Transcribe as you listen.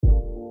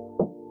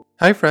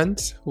Hi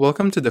friends,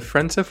 welcome to the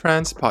Friends of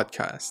France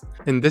podcast.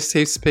 In this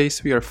safe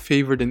space, we are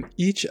favored in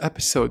each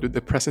episode with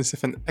the presence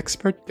of an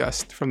expert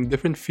guest from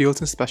different fields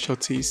and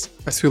specialties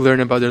as we learn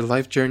about their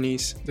life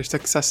journeys, their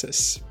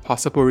successes,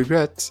 possible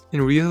regrets,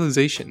 and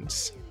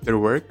realizations, their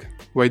work,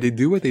 why they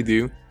do what they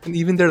do, and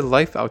even their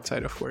life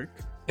outside of work.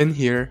 In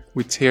here,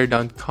 we tear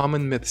down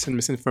common myths and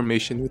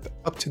misinformation with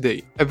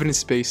up-to-date,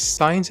 evidence-based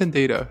science and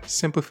data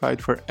simplified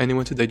for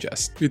anyone to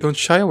digest. We don't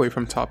shy away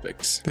from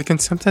topics that can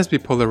sometimes be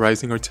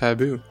polarizing or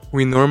taboo.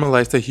 We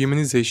normalize the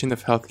humanization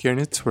of healthcare and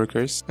its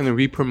workers, and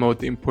we promote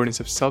the importance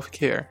of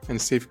self-care and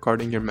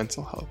safeguarding your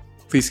mental health.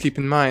 Please keep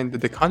in mind that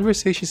the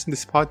conversations in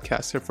this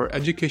podcast are for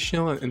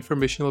educational and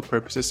informational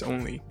purposes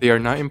only. They are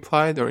not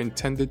implied or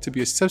intended to be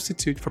a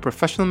substitute for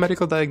professional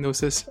medical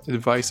diagnosis,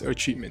 advice, or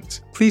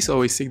treatment. Please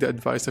always seek the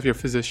advice of your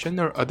physician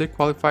or other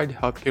qualified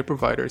healthcare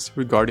providers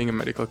regarding a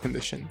medical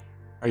condition.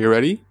 Are you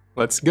ready?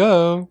 Let's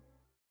go!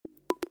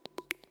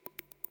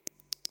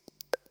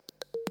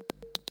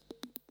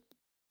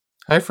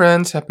 Hi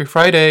friends, happy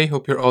Friday.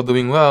 Hope you're all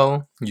doing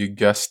well. You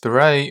guessed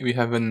right, we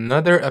have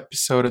another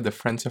episode of the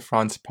Friends of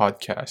France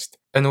podcast.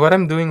 And what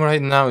I'm doing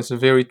right now is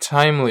very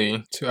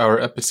timely to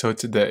our episode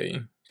today.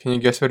 Can you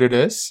guess what it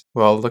is?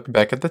 Well, look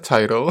back at the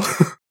title.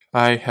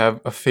 I have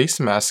a face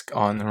mask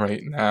on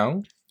right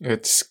now.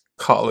 It's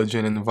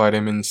collagen and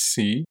vitamin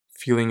C.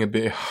 Feeling a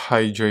bit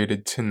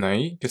hydrated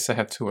tonight because I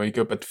have to wake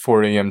up at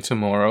 4 a.m.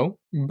 tomorrow.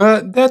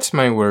 But that's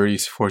my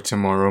worries for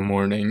tomorrow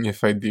morning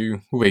if I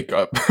do wake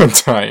up on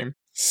time.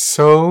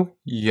 So,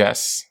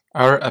 yes,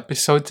 our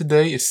episode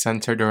today is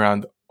centered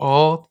around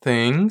all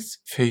things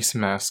face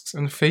masks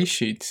and face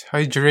sheets,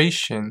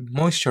 hydration,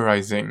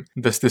 moisturizing.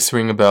 Does this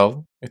ring a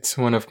bell? It's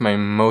one of my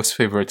most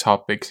favorite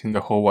topics in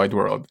the whole wide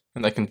world,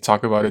 and I can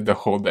talk about it the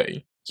whole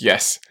day.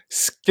 Yes,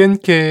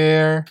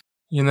 skincare!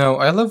 You know,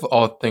 I love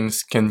all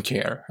things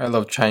skincare. I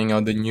love trying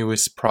out the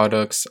newest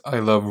products. I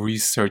love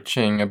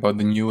researching about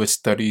the newest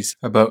studies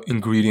about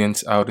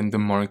ingredients out in the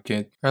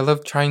market. I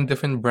love trying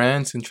different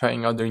brands and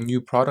trying out their new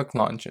product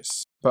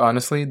launches. But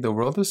honestly, the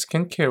world of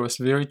skincare was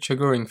very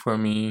triggering for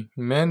me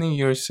many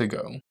years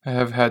ago. I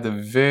have had a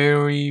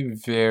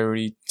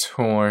very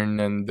torn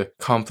and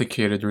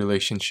complicated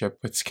relationship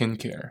with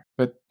skincare,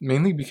 but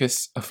mainly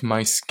because of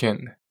my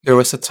skin. There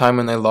was a time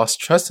when I lost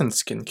trust in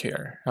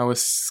skincare. I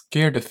was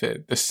scared of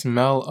it. The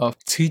smell of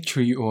tea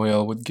tree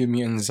oil would give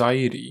me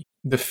anxiety.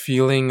 The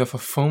feeling of a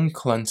foam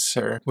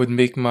cleanser would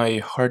make my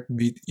heart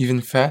beat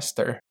even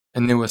faster.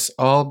 And it was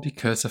all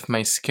because of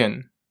my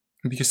skin,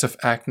 because of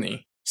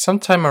acne.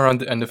 Sometime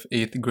around the end of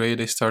 8th grade,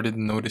 I started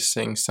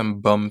noticing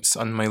some bumps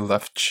on my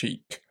left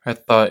cheek. I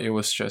thought it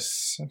was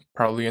just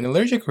probably an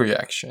allergic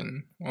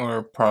reaction,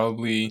 or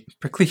probably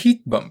prickly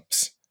heat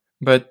bumps.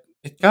 But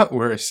it got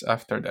worse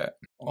after that.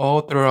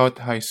 All throughout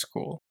high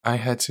school, I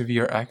had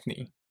severe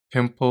acne.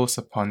 Pimples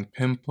upon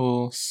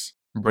pimples,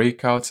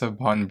 breakouts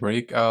upon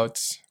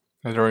breakouts.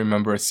 I don't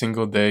remember a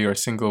single day or a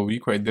single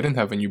week where I didn't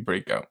have a new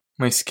breakout.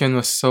 My skin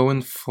was so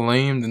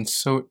inflamed and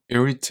so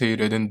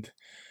irritated and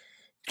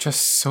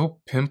just so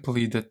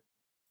pimply that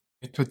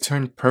it would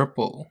turn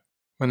purple.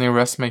 When I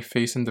rest my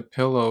face on the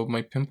pillow,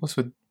 my pimples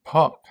would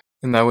pop,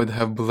 and I would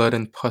have blood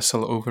and pus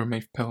all over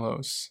my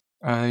pillows.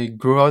 I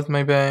grew out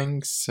my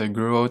bangs, I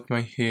grew out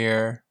my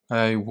hair,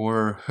 I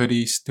wore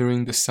hoodies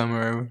during the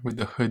summer with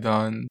the hood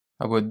on.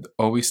 I would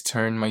always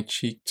turn my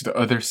cheek to the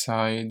other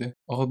side,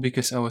 all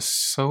because I was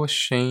so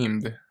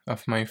ashamed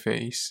of my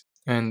face.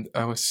 And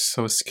I was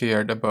so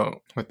scared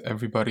about what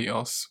everybody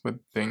else would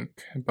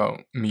think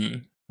about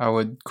me. I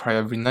would cry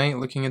every night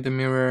looking at the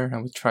mirror. I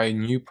would try a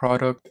new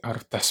product out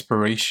of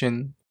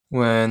desperation.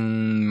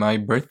 When my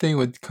birthday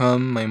would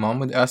come, my mom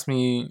would ask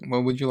me,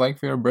 "What would you like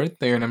for your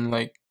birthday?" And I'm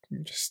like,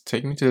 "Just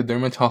take me to the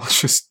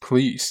dermatologist,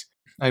 please."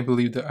 I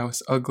believed that I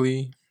was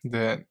ugly,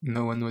 that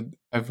no one would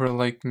ever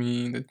like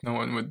me, that no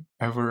one would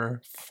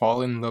ever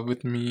fall in love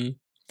with me.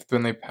 That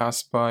when I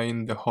passed by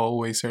in the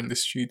hallways or in the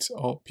streets,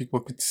 all people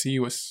could see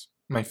was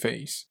my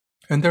face.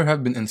 And there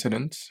have been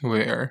incidents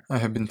where I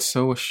have been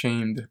so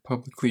ashamed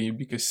publicly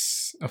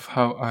because of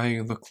how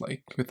I look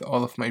like with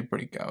all of my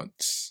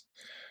breakouts.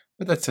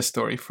 But that's a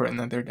story for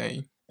another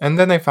day. And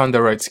then I found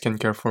the right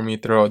skincare for me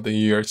throughout the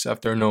years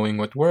after knowing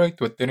what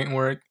worked, what didn't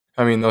work.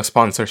 I mean, no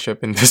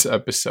sponsorship in this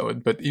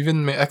episode, but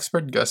even my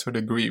expert guest would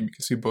agree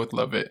because we both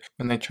love it.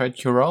 When I tried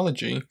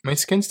Curology, my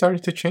skin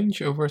started to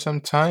change over some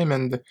time,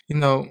 and,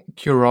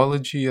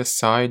 Curology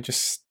aside,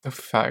 just the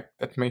fact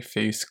that my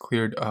face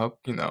cleared up,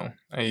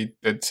 I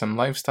did some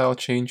lifestyle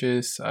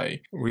changes,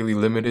 I really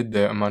limited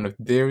the amount of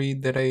dairy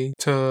that I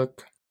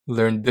took,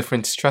 learned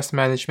different stress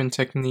management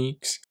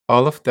techniques.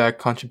 All of that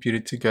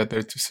contributed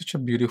together to such a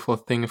beautiful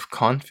thing of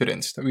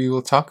confidence that we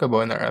will talk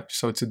about in our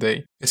episode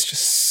today. It's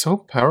just so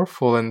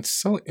powerful and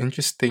so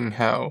interesting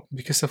how,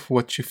 because of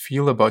what you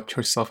feel about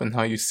yourself and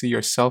how you see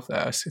yourself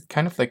as, it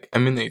kind of like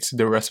emanates to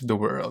the rest of the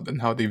world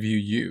and how they view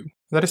you.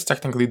 That is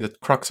technically the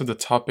crux of the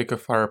topic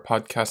of our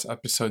podcast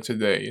episode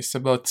today. It's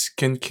about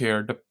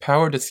skincare, the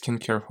power that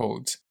skincare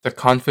holds. The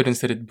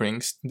confidence that it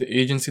brings, the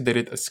agency that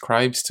it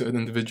ascribes to an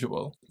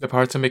individual, the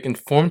power to make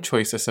informed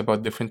choices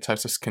about different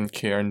types of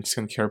skincare and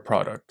skincare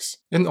products.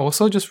 And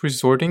also just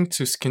resorting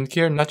to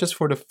skincare not just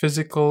for the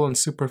physical and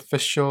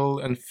superficial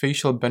and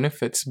facial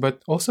benefits,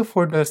 but also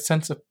for the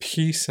sense of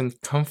peace and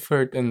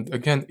comfort and,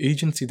 again,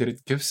 agency that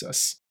it gives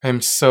us. I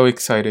am so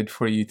excited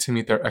for you to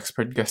meet our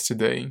expert guest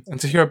today and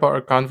to hear about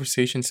our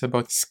conversations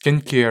about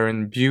skincare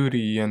and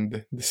beauty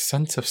and the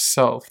sense of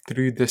self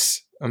through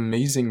this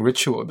amazing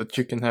ritual that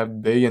you can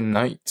have day and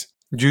night.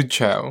 Jude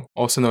Chao,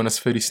 also known as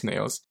Fiddy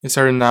Snails, is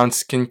a renowned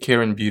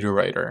skincare and beauty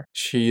writer.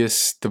 She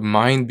is the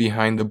mind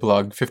behind the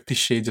blog 50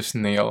 Shades of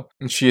Snail,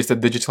 and she is the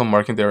digital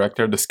marketing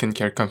director of the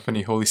skincare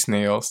company Holy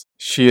Snails.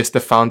 She is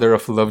the founder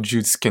of Love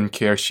Jude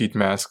Skincare Sheet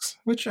Masks,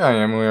 which I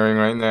am wearing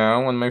right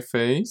now on my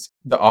face.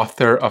 The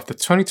author of the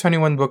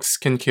 2021 book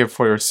Skincare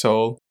for Your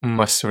Soul,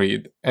 must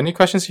read. Any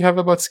questions you have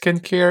about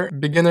skincare,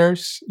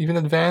 beginners, even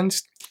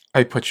advanced?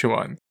 I put you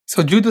on.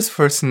 So Jude was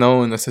first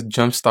known as a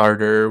jump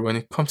starter when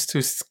it comes to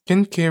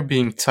skincare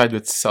being tied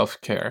with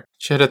self-care.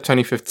 She had a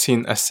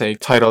 2015 essay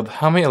titled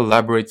How My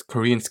Elaborate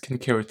Korean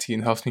Skincare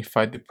Routine Helps Me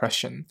Fight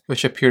Depression,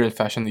 which appeared in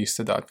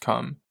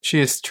fashionista.com.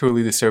 She is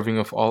truly deserving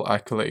of all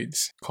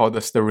accolades, called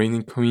as the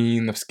reigning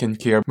queen of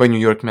skincare by New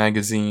York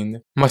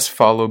Magazine,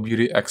 must-follow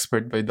beauty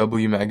expert by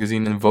W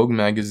Magazine and Vogue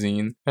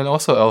Magazine, and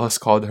also Elle has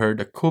called her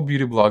the cool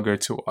beauty blogger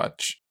to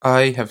watch.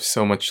 I have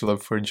so much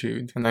love for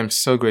Jude, and I'm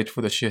so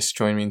grateful that she has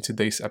joined me in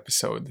today's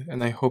episode,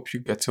 and I hope you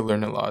get to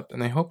learn a lot,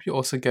 and I hope you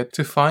also get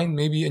to find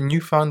maybe a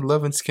newfound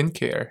love in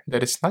skincare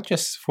that is not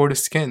just for the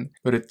skin,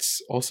 but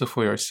it's also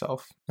for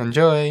yourself.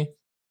 Enjoy!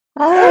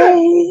 Hi.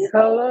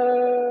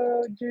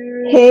 Hello,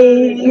 Jude.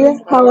 Hey,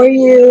 how are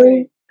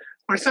you?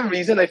 For some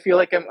reason, I feel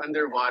like I'm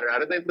underwater. I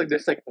don't know if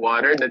there's like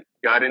water that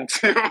got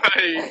into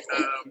my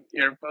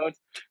earphones.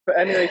 But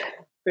anyway,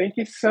 thank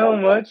you so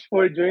much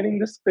for joining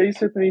the space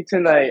with me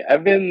tonight.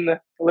 I've been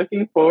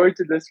looking forward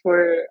to this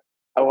for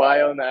a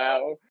while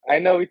now. I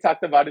know we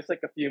talked about this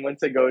like a few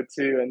months ago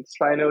too, and it's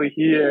finally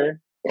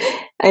here.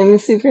 I'm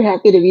super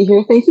happy to be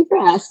here. Thank you for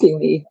asking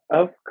me.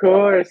 Of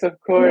course, of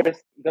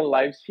course. The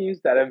live streams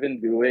that I've been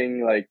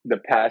doing like the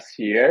past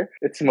year,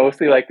 it's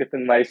mostly like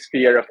within my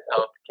sphere of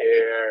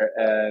healthcare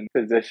and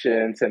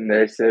physicians and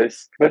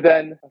nurses. But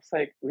then I was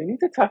like, we need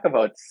to talk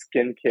about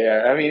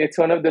skincare. I mean, it's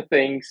one of the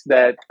things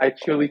that I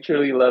truly,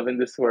 truly love in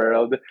this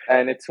world.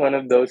 And it's one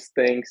of those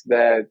things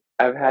that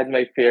I've had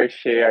my fair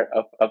share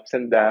of ups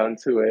and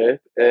downs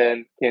with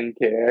in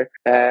skincare.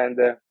 And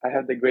I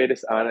have the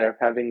greatest honor of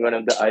having one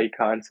of the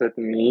icons with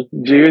me.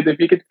 Jude, if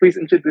you could please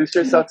introduce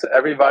yourself to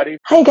everybody.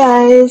 Hi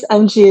guys,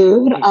 I'm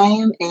Jude. I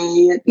am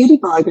a beauty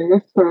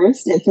blogger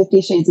first at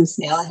 50 Shades of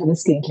Snail. I have a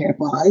skincare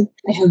blog.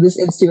 I have this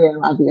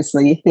Instagram,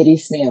 obviously, Fiddy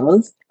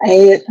Snails.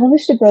 I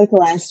published a book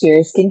last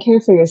year,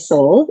 Skincare for Your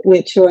Soul,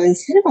 which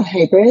was kind of a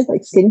hybrid,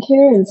 like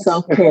skincare and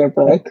self-care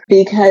book.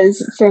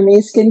 Because for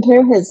me,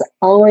 skincare has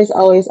always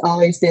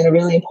been a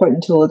really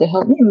important tool to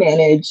help me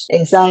manage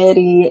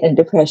anxiety and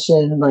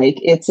depression. Like,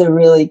 it's a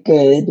really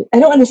good, I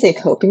don't want to say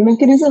coping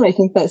mechanism. I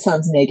think that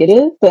sounds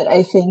negative, but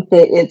I think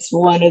that it's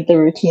one of the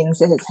routines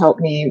that has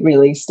helped me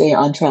really stay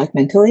on track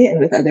mentally and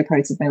with other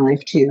parts of my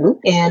life too.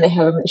 And I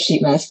have a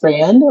sheet mask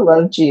brand,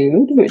 Love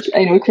Jude, which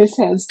I know Chris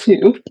has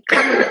too.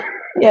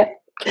 Yeah.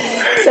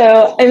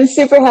 So I'm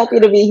super happy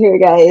to be here,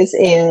 guys,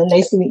 and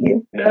nice to meet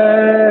you.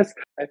 Yes.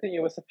 I think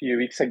it was a few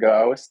weeks ago.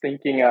 I was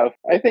thinking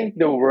I think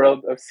the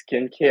world of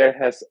skincare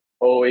has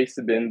always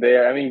been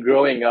there. I mean,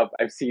 growing up,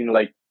 I've seen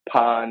like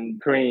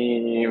pond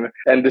cream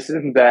and this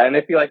and that. And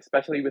I feel like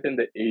especially within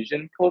the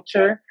Asian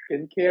culture,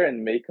 skincare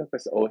and makeup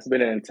has always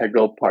been an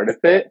integral part of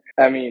it.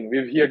 I mean,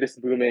 we've heard this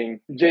booming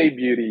J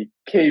beauty,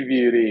 K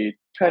beauty,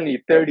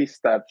 20, 30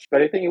 steps.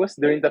 But I think it was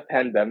during the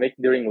pandemic,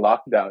 during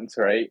lockdowns,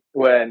 right?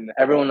 When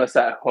everyone was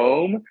at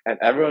home and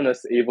everyone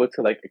was able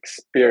to like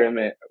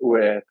experiment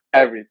with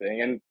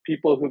everything. And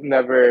people who've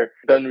never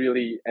done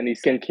really any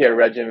skincare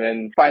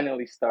regimen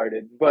finally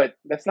started. But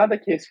that's not the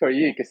case for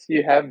you because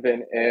you have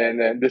been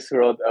in this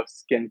world of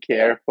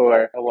skincare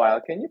for a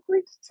while. Can you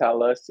please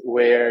tell us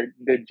where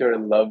did your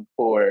love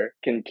for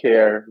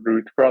skincare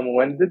root from?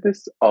 When did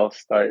this all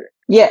start?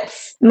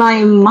 Yes,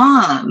 my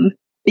mom,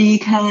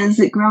 because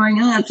growing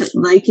up,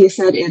 like you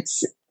said,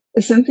 it's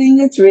something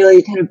that's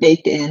really kind of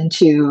baked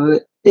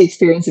into the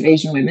experience of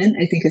Asian women,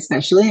 I think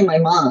especially, and my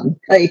mom.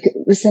 Like,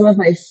 some of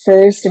my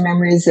first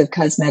memories of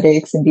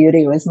cosmetics and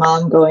beauty was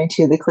mom going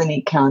to the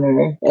Clinique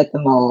counter at the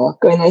mall,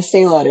 going to the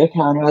Estee Lauder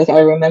counter. Like, I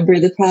remember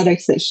the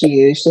products that she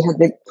used. She had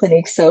the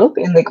Clinique soap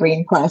in the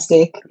green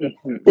plastic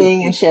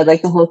thing, and she had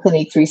like the whole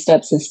Clinique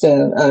 3-step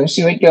system.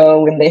 She would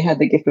go when they had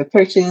the gift with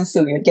purchase,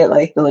 so we would get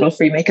like the little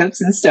free makeups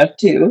and stuff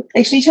too.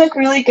 Like, she took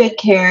really good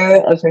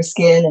care of her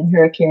skin and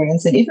her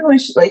appearance, and even when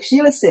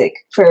she was sick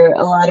for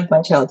a lot of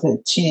my childhood.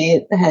 She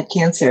had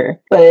cancer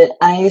cancer, but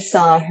I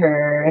saw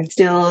her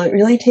still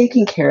really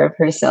taking care of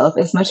herself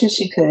as much as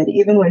she could,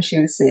 even when she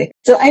was sick.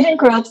 So I didn't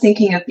grow up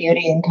thinking of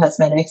beauty and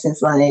cosmetics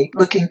as like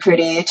looking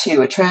pretty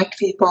to attract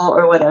people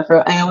or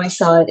whatever. I always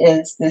saw it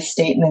as this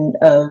statement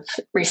of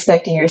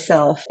respecting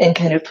yourself and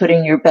kind of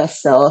putting your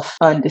best self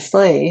on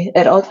display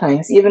at all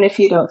times, even if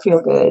you don't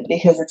feel good,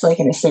 because it's like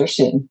an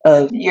assertion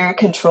of your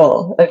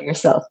control of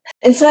yourself.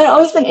 And so I'd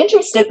always been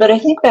interested, but I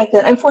think back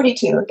then, I'm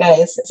 42,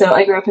 guys, so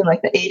I grew up in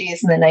like the 80s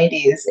and the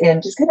 90s,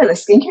 and just kind of the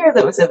skincare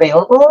that was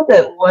available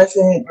that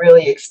wasn't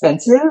really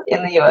expensive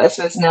in the US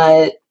was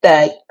not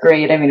that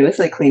great. I mean, it was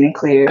like Clean and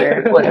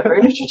Clear, whatever,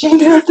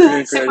 Neutrogena at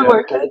the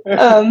supermarket.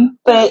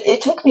 But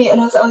it took me, and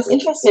I was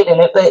interested in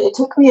it, but it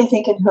took me, I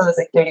think, until I was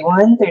like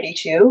 31,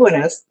 32, when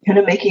I was kind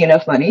of making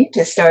enough money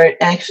to start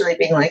actually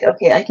being like,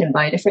 okay, I can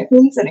buy different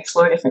things and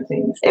explore different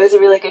things. It was a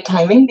really good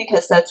timing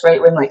because that's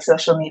right when like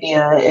social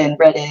media and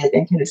Reddit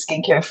and kind of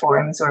skincare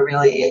forums were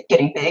really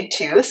getting big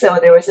too. So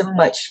there was a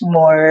much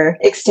more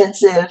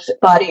extensive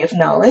body of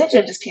knowledge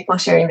and just people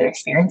sharing their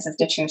experiences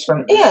to choose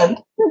from. And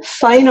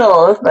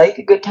final,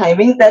 like good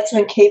timing, that's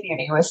when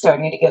K-beauty was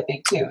starting to get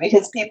big too,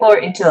 because people were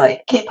into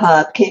like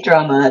K-pop,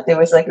 K-drama. There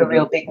was like a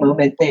real big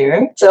moment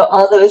there. So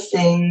all those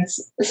things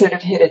sort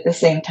of hit at the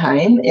same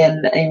time,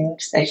 and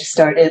I just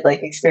started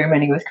like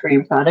experimenting with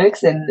Korean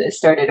products and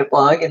started a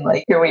blog, and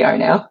like here we are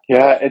now.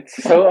 Yeah, it's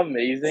so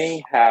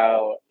amazing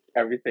how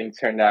everything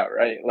turned out,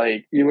 right?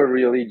 Like you were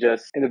really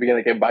just in the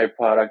beginning like a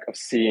byproduct of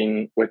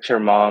seeing what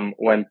your mom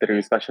went through,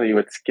 especially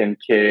with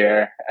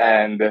skincare,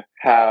 and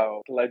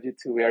how it led you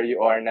to where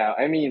you are now.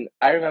 I mean,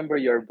 I remember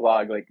your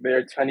blog, like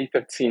their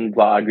 2015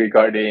 blog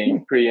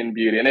regarding Korean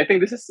beauty. And I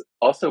think this is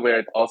also where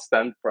it all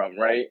stemmed from,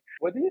 right?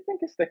 What do you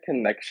think is the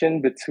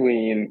connection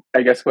between,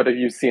 I guess, what have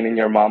you seen in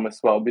your mom as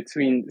well,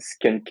 between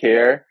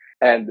skincare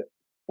and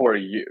for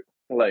you?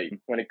 Like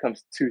when it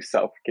comes to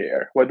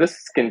self-care, what does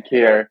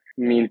skincare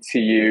mean to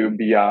you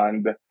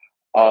beyond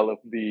all of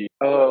the,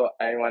 oh,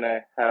 I want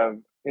to have,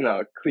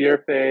 a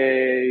clear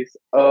face,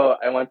 oh,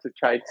 I want to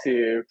try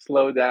to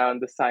slow down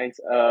the signs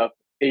of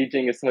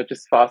aging as much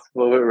as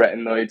possible with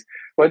retinoids?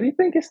 What do you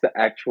think is the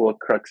actual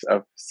crux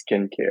of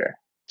skincare?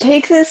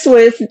 Take this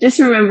with, just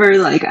remember,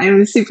 like,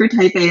 I'm super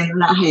type A and I'm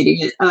not hiding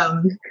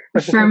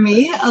it. For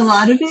me, a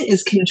lot of it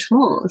is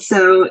control.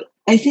 So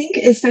I think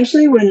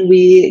especially when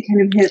we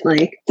kind of hit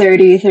like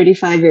 30,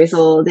 35 years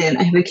old, and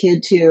I have a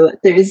kid too,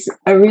 there's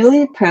a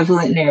really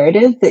prevalent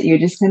narrative that you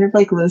just kind of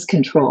like lose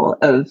control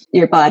of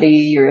your body,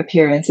 your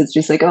appearance. It's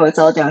just like, oh, it's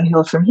all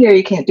downhill from here.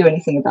 You can't do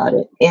anything about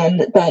it.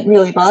 And that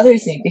really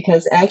bothers me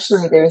because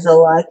actually there's a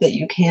lot that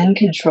you can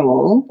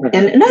control,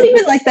 and not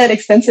even like that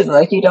expensive.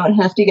 Like you don't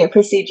have to get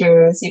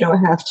procedures. You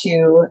don't have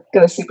to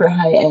go super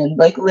high end.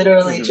 Like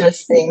literally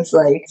just things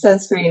like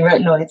sunscreen,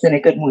 retinoids, and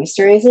a good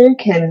moisturizer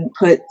can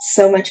put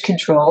so much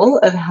control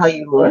of how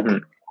you look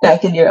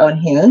back in your own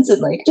hands.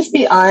 And like just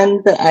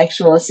beyond the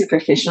actual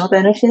superficial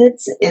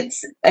benefits,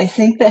 I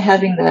think that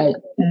having that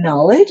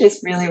knowledge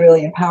is really,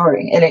 really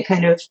empowering, and it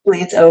kind of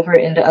bleeds over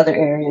into other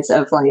areas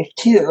of life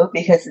too,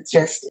 because it's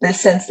just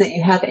this sense that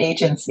you have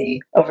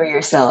agency over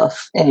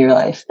yourself and your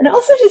life. And it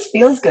also just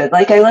feels good.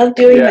 Like I love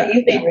doing my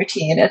evening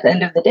routine at the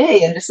end of the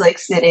day and just like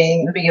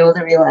sitting and being able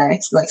to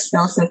relax, like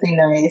smell something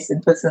nice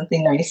and put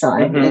something nice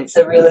on. It's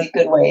a really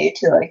good way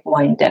to like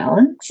wind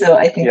down. So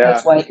I think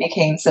that's why it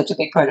became such a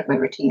big part of my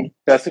routine.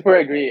 I super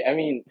agree. I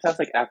mean, it sounds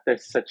like after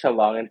such a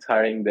long and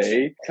tiring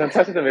day,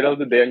 sometimes in the middle of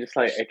the day, I'm just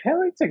like, I can't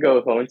wait to go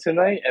home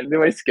tonight and do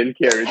my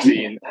skincare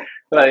routine.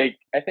 Like,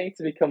 I think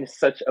it's become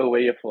such a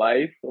way of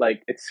life.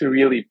 Like, it's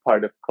really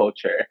part of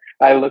culture.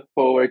 I look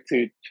forward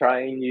to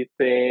trying new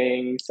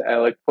things. I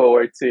look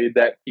forward to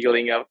that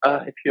feeling of,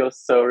 it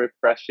feels so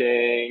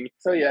refreshing.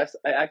 So yes,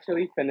 I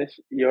actually finished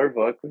your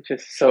book, which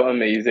is so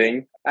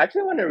amazing. I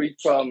actually want to read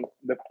from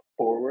the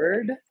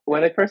forward.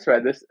 When I first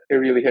read this, it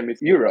really hit me.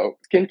 You wrote,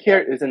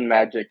 skincare isn't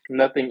magic,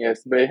 nothing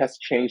is, but it has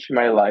changed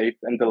my life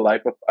and the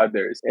life of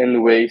others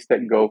in ways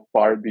that go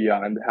far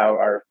beyond how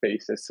our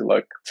faces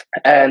look.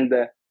 And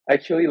I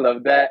truly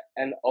love that.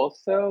 And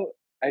also,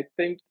 I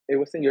think it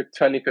was in your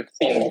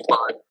 2015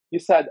 blog. You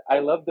said, I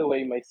love the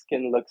way my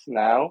skin looks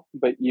now,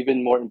 but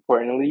even more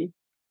importantly,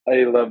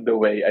 I love the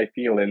way I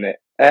feel in it.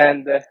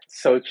 And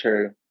so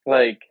true.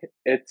 Like,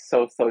 it's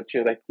so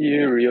true. Like,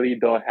 you really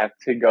don't have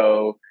to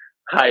go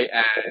high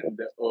end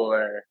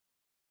or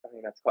I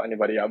mean that's call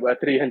anybody out, but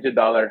 $300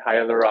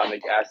 hyaluronic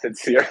acid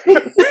serum.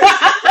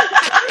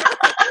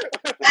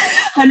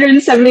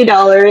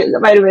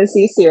 $170 vitamin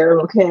C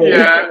serum. Okay.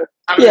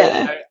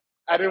 Yeah.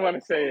 I didn't want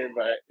to say it,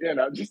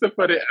 but just to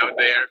put it out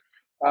there.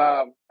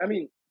 I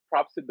mean,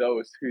 props to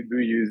those who do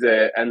use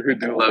it and who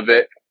do love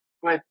it.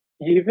 But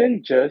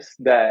even just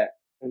that,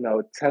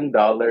 $10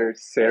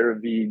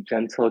 CeraVe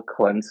Gentle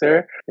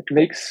Cleanser, it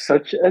makes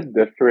such a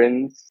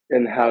difference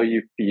in how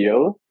you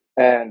feel.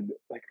 And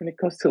like when it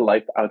comes to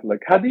life outlook,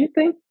 how do you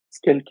think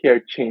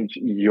skincare changed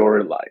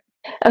your life?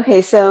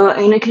 Okay, so I'm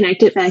going to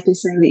connect it back to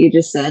something that you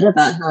just said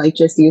about how like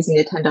just using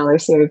a $10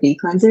 CeraVe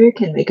cleanser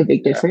can make a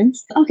big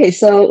difference. Okay,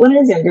 so when I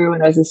was younger,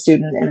 when I was a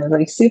student and I was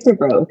like super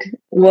broke,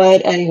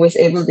 what I was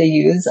able to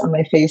use on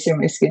my face or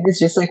my skin is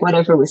just like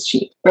whatever was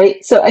cheap,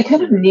 right? So I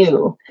kind of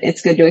knew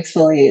it's good to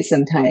exfoliate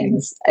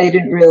sometimes. I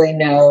didn't really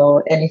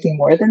know anything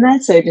more than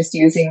that. So just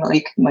using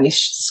like my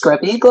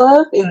scrubby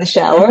glove in the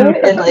shower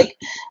and like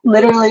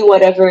literally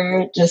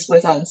whatever just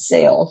was on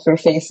sale for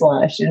face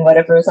wash and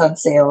whatever was on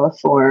sale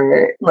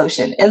for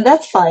lotion. And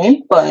that's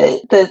fine.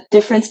 But the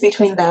difference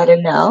between that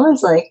and now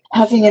is like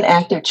having an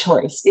active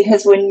choice,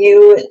 because when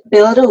you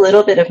build a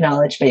little bit of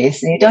knowledge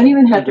base, and you don't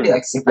even have to be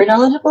like super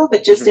knowledgeable,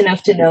 but just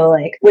enough to know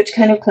like which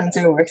kind of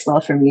cleanser works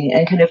well for me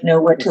and kind of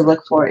know what to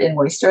look for in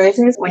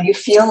moisturizers. When you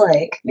feel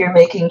like you're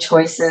making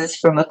choices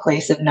from a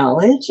place of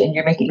knowledge and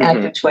you're making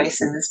active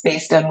choices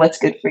based on what's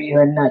good for you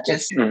and not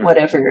just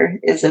whatever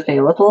is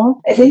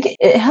available, I think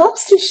it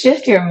helps to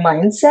shift your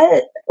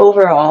mindset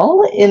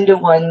overall into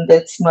one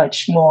that's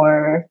much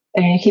more,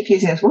 I mean, I keep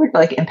using this word, but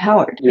like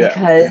empowered,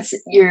 because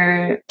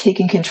you're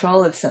taking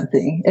control of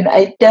something. And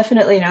I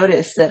definitely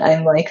notice that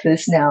I'm like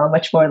this now,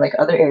 much more like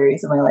other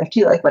areas of my life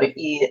too, like what I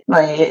eat,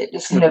 my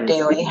just kind of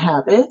daily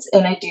habits.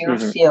 And I do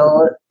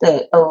feel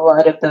that a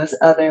lot of those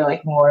other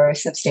like more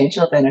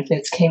substantial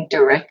benefits came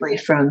directly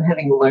from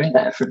having learned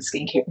that from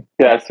skincare.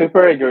 Yeah,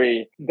 super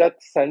agree. That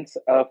sense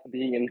of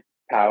being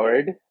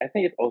empowered, I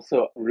think it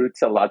also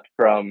roots a lot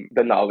from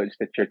the knowledge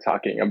that you're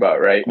talking about,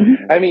 right?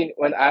 I mean,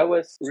 when I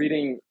was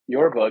reading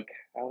your book,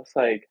 I was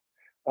like,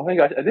 oh my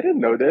gosh, I didn't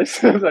know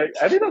this. I was like,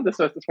 I didn't know this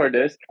was for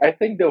this. I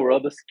think the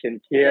world of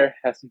skincare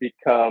has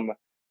become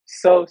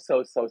so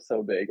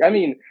big. I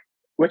mean,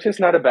 which is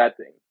not a bad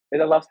thing. It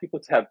allows people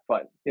to have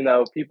fun. You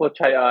know, people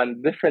try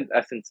on different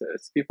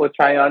essences, people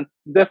try on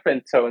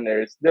different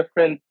toners,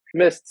 different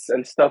mists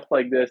and stuff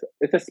like this.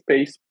 It's a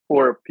space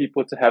for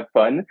people to have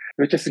fun,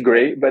 which is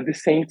great. But at the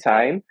same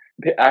time,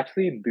 they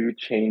actually do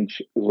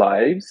change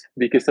lives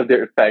because of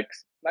their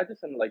effects, not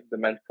just in like the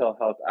mental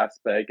health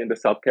aspect and the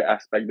self-care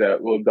aspect that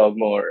we'll delve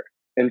more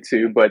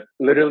into, but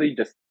literally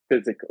just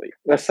physically.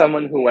 As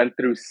someone who went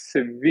through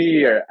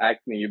severe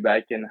acne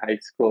back in high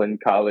school and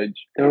college,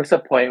 there was a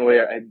point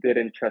where I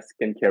didn't trust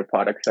skincare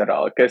products at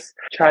all because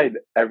I tried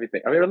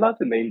everything. I mean, we're allowed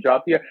to name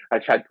drop here. I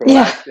tried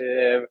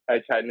Proactive,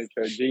 I tried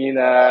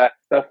Neutrogena,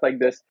 stuff like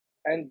this.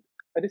 And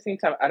at the same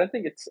time, I don't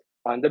think it's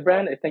on the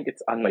brand. I think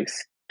it's on my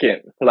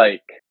skin.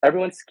 Like,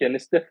 everyone's skin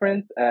is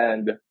different,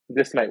 and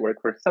this might work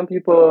for some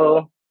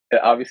people. It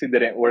obviously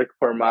didn't work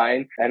for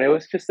mine. And it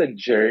was just a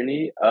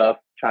journey of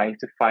trying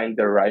to find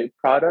the right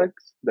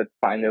products that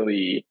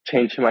finally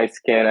changed my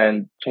skin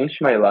and changed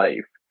my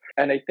life.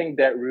 And I think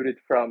that rooted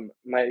from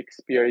my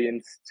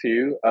experience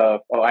too of,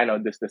 oh, I know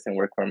this doesn't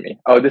work for me.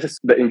 Oh, this is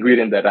the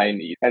ingredient that I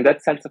need. And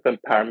that sense of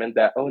empowerment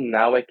that, oh,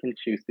 now I can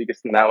choose because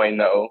now I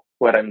know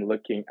what I'm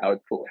looking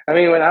out for. I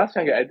mean, when I was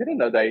younger, I didn't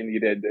know that I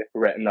needed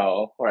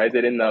retinol, or I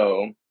didn't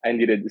know I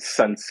needed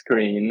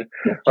sunscreen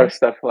or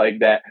stuff like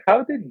that.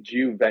 How did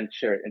you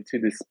venture into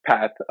this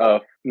path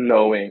of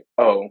knowing,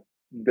 oh,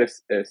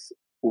 this is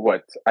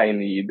what I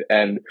need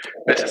and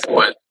this is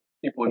what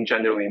people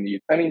generally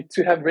need? I mean,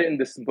 to have written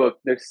this book,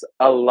 there's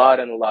a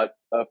lot and a lot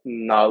of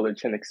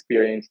knowledge and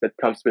experience that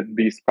comes with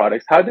these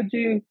products. How did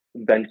you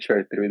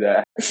venture through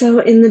that? So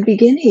in the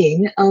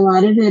beginning, a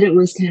lot of it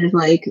was kind of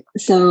like,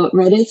 so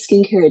Reddit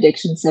skincare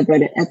addiction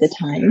subreddit at the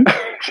time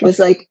was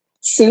like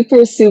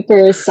super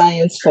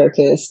science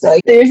focused.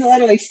 Like there's a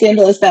lot of like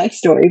scandalous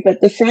backstory, but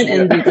the front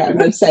end of that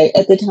website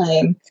at the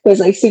time was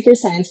like super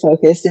science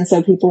focused. And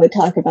so people would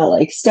talk about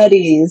like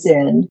studies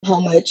and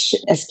how much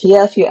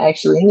SPF you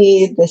actually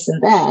need, this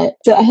and that.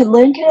 So I had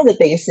learned kind of the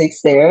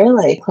basics there,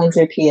 like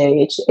cleanser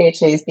pH,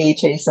 HAs,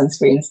 BHAs,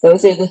 sunscreens.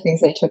 Those are the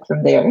things I took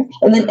from there.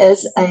 And then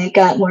as I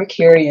got more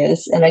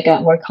curious and I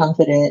got more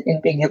confident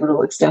in being able to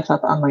look stuff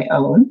up on my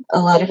own, a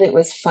lot of it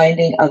was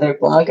finding other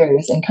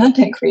bloggers and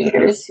content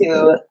creators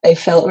who I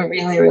felt were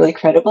really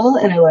credible,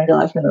 and I learned a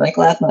lot from them. Like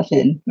Lab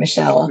Muffin,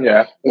 Michelle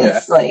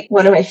is like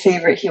one of my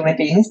favorite human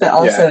beings, but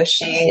also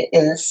she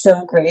is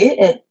so great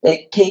at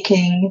like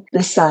taking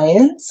the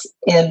science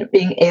and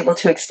being able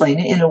to explain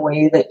it in a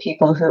way that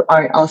people who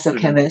aren't also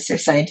chemists or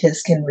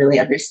scientists can really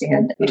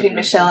understand. Between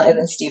Michelle and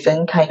then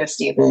Stephen,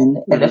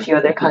 and a few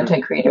other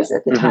content creators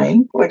at the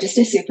time were just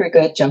a super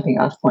good jumping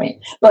off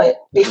point. But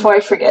before I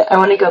forget, I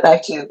want to go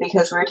back to you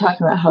because we were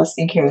talking about how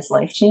skincare is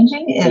life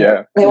changing,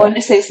 and I wanted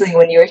to say something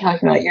when you were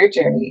talking about your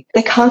journey.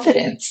 The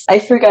confidence. I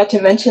forgot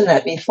to mention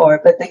that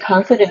before, but the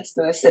confidence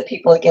boost that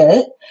people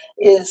get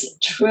is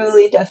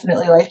truly,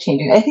 definitely life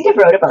changing. I think I've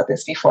wrote about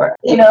this before.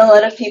 You know, a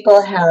lot of people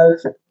have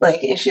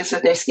like issues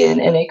with their skin,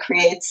 and it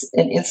creates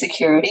an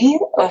insecurity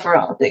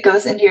overall that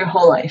goes into your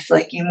whole life.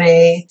 Like you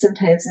may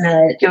sometimes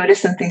not go to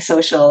something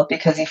social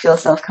because you feel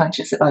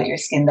self-conscious about your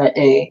skin that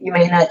day. You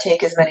may not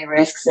take as many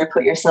risks or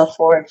put yourself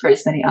forward for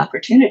as many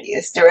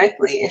opportunities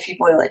directly if you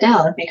boil it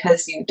down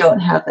because you don't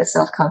have the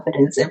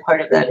self-confidence, and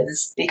part of that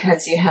is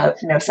because you have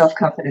no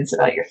self-confidence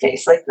about your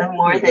face. Like the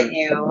more that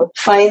you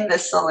find the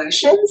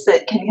solutions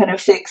that can kind of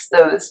fix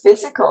those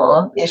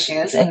physical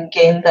issues and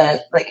gain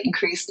that like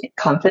increased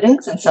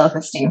confidence and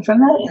self-esteem from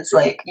that, it's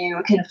like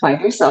you can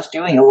find yourself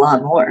doing a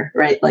lot more,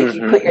 right? Like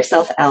you put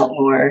yourself out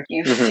more,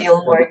 you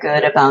feel more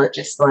good about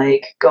just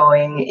like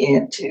going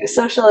into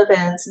social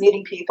events,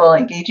 meeting people,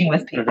 engaging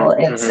with people.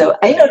 And so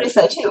I noticed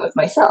that too with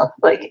myself.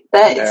 Like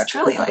that is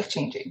truly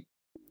life-changing.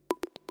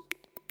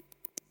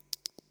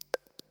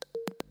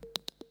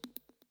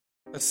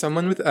 As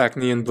someone with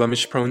acne and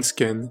blemish-prone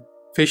skin,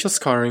 facial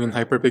scarring and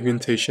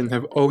hyperpigmentation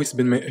have always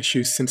been my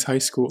issues since high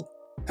school.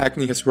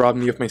 Acne has robbed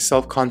me of my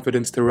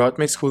self-confidence throughout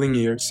my schooling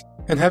years,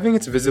 and having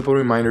its visible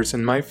reminders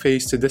on my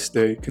face to this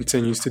day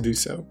continues to do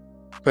so.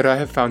 But I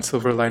have found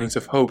silver linings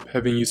of hope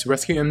having used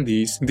Rescue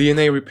MD's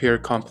DNA Repair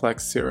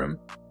Complex Serum.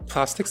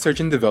 Plastic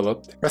surgeon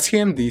developed, Rescue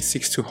MD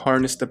seeks to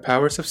harness the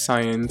powers of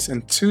science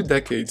and 2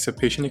 decades of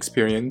patient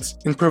experience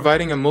in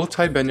providing a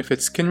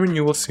multi-benefit skin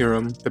renewal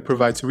serum that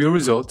provides real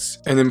results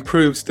and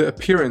improves the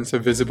appearance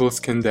of visible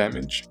skin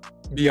damage.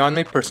 Beyond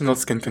my personal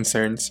skin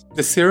concerns,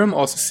 the serum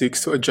also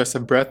seeks to address a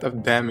breadth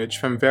of damage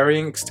from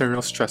varying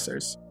external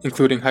stressors,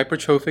 including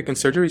hypertrophic and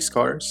surgery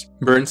scars,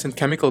 burns and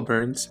chemical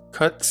burns,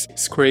 cuts,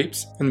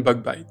 scrapes, and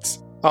bug bites.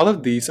 All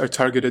of these are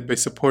targeted by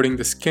supporting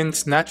the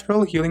skin's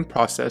natural healing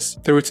process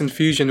through its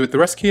infusion with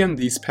Rescue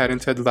MD's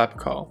patented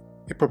LabCall,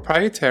 a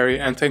proprietary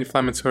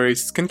anti-inflammatory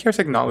skincare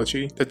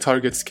technology that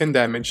targets skin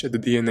damage at the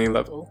DNA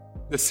level.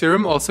 The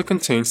serum also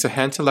contains a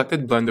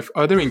hand-selected blend of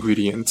other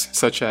ingredients,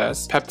 such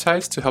as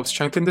peptides to help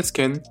strengthen the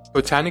skin,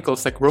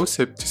 botanicals like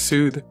rosehip to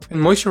soothe,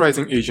 and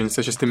moisturizing agents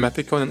such as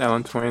dimethicone and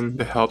allantoin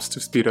that helps to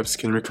speed up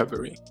skin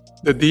recovery.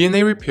 The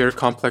DNA Repair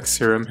Complex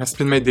Serum has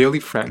been my daily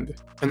friend,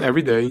 and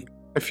every day,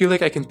 I feel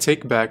like I can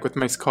take back what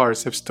my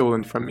scars have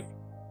stolen from me.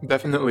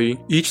 Definitely,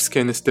 each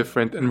skin is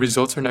different and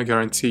results are not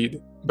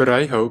guaranteed, but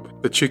I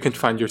hope that you can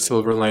find your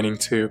silver lining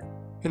too.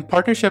 In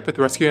partnership with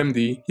Rescue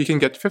MD, you can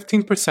get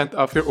 15%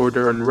 off your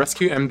order on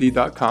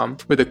rescuemd.com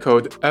with the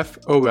code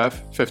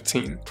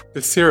FOF15.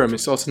 The serum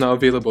is also now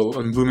available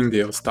on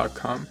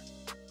bloomingdales.com.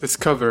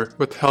 Discover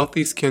what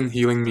healthy skin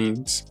healing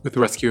means with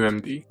Rescue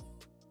MD.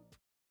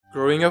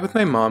 Growing up with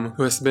my mom,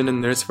 who has been a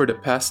nurse for the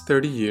past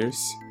 30 years,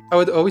 I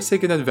would always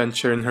take an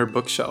adventure in her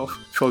bookshelf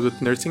filled with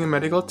nursing and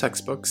medical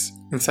textbooks,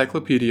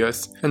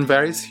 encyclopedias, and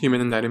various human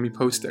anatomy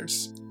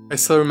posters. I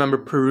still remember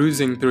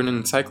perusing through an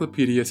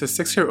encyclopedia as a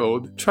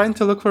 6-year-old, trying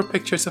to look for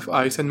pictures of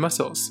eyes and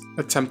muscles,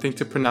 attempting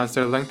to pronounce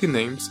their lengthy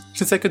names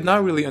since I could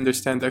not really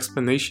understand the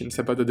explanations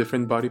about the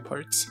different body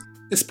parts.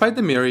 Despite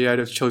the myriad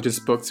of children's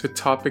books with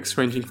topics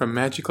ranging from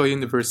magical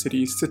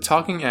universities to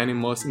talking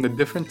animals and the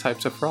different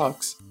types of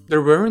rocks,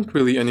 there weren't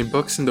really any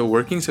books on the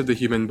workings of the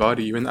human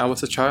body when I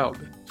was a child,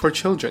 for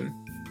children.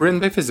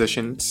 Written by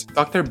physicians,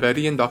 Dr.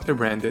 Betty and Dr.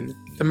 Brandon,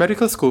 the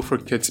Medical School for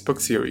Kids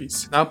book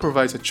series now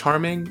provides a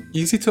charming,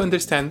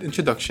 easy-to-understand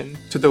introduction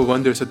to the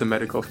wonders of the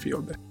medical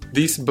field.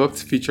 These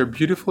books feature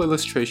beautiful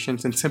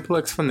illustrations and simple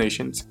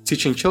explanations,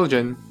 teaching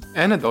children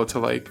and adults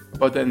alike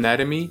about the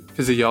anatomy,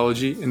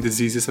 physiology, and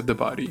diseases of the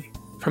body.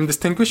 From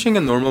distinguishing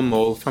a normal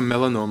mole from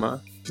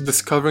melanoma, to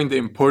discovering the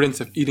importance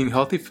of eating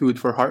healthy food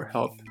for heart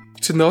health,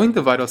 to knowing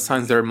the vital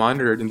signs that are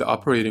monitored in the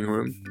operating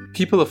room,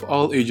 people of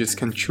all ages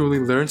can truly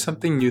learn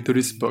something new through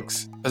these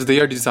books, as they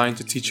are designed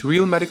to teach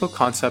real medical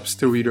concepts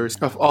to readers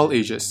of all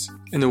ages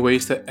in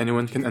ways that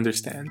anyone can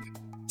understand.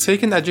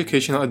 Take an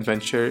educational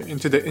adventure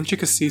into the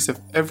intricacies of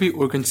every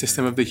organ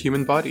system of the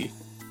human body.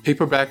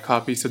 Paperback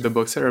copies of the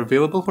books are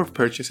available for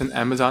purchase on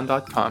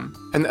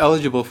Amazon.com and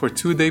eligible for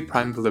 2-day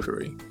Prime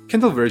delivery.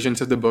 Kindle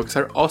versions of the books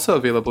are also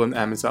available on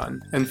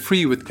Amazon and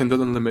free with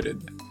Kindle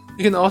Unlimited.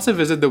 You can also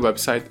visit the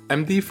website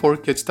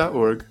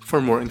md4kids.org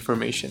for more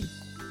information.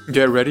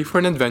 Get ready for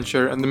an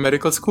adventure on the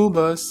medical school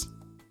bus!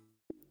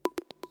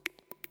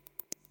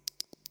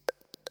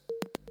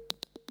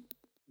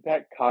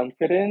 That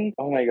confidence,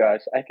 oh my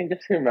gosh, I can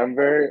just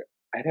remember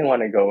I didn't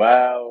want to go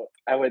out.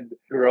 I would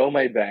grow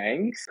my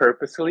bangs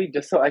purposely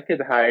just so I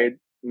could hide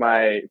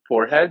my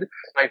forehead.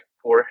 My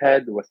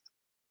forehead was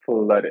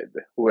flooded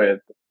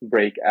with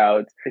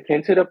breakouts. It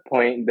came to the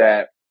point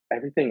that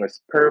everything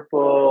was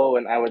purple.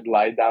 When I would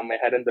lie down my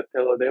head on the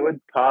pillow, they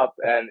would pop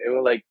and it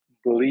would like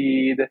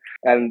bleed.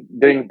 And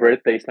during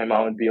birthdays, my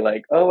mom would be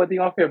like, "Oh, what do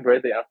you want for your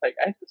birthday?" I was like,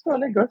 "I just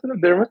want to go to the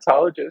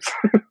dermatologist."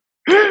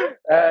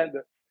 And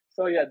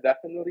so yeah,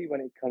 definitely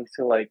when it comes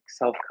to like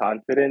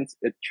self-confidence,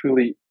 it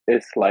truly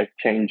is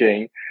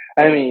life-changing.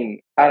 I mean,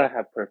 I don't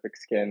have perfect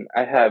skin.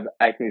 I have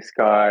acne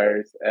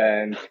scars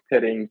and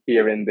pitting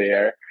here and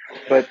there,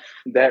 but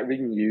that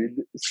renewed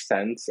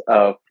sense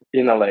of,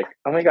 like,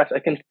 oh my gosh, I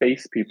can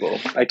face people.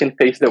 I can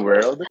face the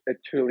world. It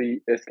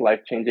truly is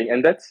life-changing.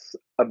 And that's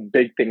a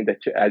big thing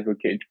that you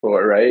advocate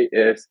for, right?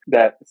 Is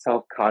that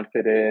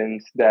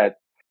self-confidence, that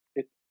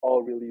it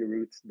all really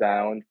roots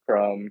down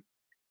from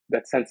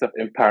that sense of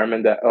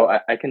empowerment that, oh,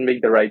 I can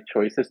make the right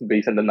choices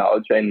based on the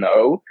knowledge I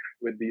know,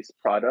 with these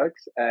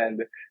products,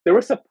 and there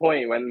was a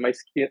point when my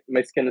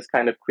skin is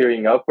kind of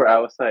clearing up where I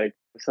was like,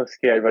 I'm so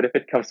scared. What if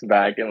it comes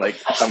back in like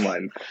a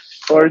month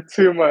or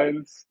 2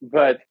 months?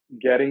 But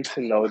getting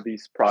to know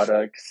these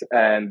products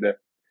and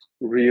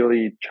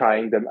really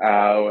trying them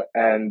out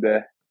and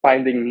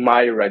finding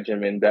my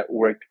regimen that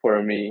worked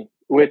for me,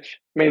 which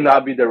may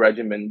not be the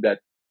regimen that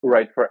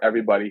right for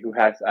everybody who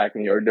has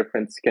acne or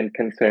different skin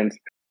concerns.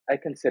 I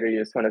consider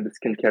you as one of the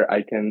skincare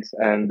icons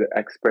and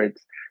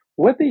experts.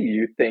 What do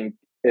you think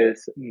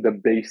is the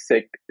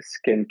basic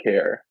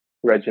skincare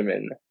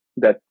regimen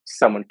that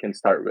someone can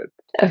start with?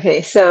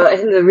 Okay, so I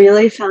think the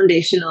really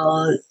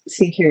foundational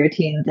skincare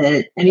routine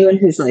that anyone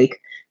who's like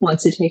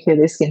wants to take care of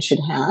their skin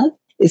should have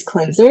is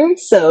cleanser.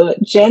 So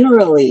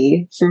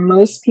generally, for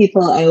most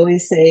people, I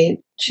always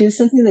say choose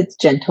something that's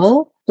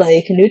gentle,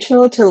 like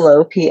neutral to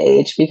low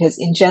pH, because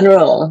in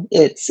general,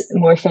 it's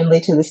more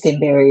friendly to the skin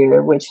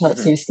barrier, which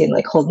helps your skin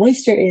like hold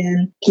moisture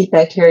in, keep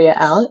bacteria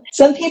out.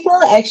 Some people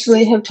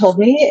actually have told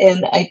me,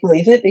 and I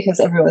believe it because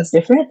everyone's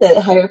different,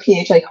 that higher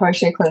pH, like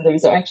harsher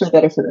cleansers are actually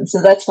better for them.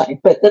 So that's fine.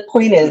 But the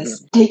point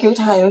is, take your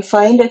time,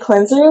 find a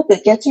cleanser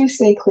that gets your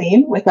skin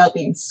clean without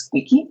being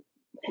squeaky.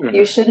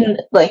 You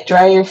shouldn't like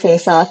dry your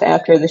face off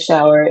after the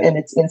shower and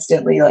it's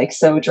instantly like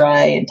so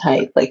dry and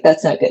tight. Like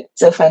that's not good.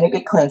 So find a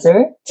good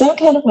cleanser, some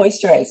kind of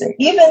moisturizer,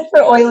 even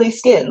for oily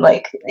skin.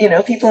 Like,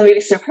 people may be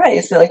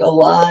surprised, but like a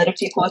lot of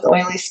people with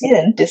oily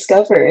skin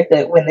discover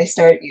that when they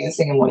start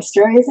using a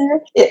moisturizer,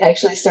 it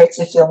actually starts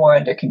to feel more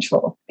under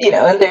control.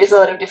 And there's a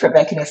lot of different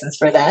mechanisms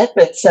for that.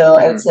 But so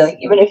I would say like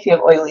even if you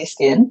have oily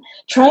skin,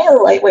 try a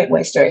lightweight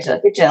moisturizer,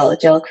 like a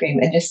gel cream,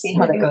 and just see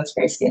how that goes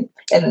for your skin.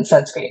 And then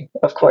sunscreen,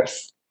 of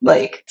course.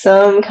 Like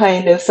some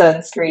kind of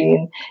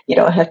sunscreen. You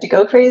don't have to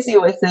go crazy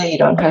with it. You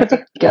don't have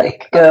to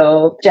like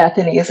go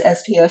Japanese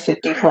SPF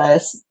 50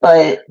 plus,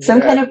 but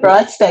some kind of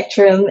broad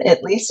spectrum,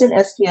 at least an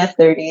SPF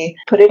 30.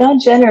 Put it on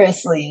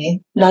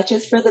generously, not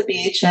just for the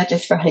beach, not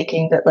just for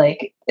hiking, but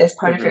like as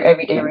part of your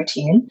everyday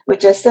routine. With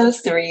just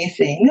those three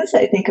things,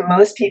 I think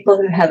most people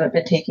who haven't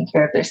been taking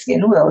care of their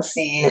skin will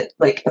see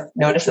like a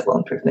noticeable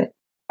improvement.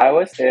 I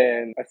was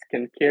in a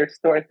skincare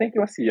store, I think it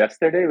was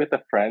yesterday, with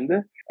a friend,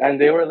 and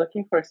they were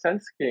looking for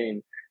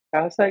sunscreen.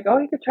 I was like, oh,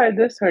 you could try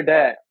this or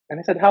that. And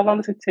I said, how long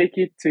does it take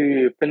you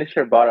to finish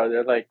your bottle?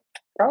 They're like,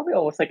 probably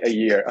almost like a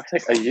year. I was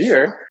like, a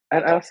year?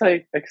 And I was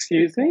like,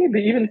 excuse me? They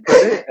even put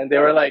it? And they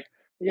were like,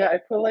 yeah, I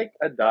put like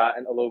a dot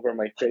and all over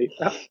my face.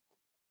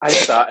 I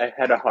thought I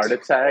had a heart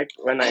attack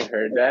when I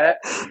heard that.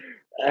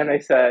 And I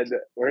said,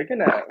 we're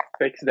gonna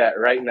fix that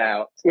right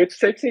now. Which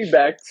takes me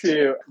back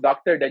to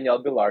Dr.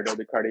 Danielle Bilardo,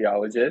 the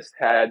cardiologist,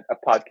 had a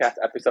podcast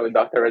episode with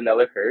Dr.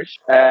 Ranella Hirsch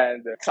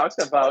and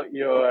talked about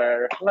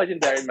your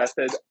legendary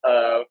method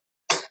of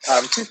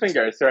 2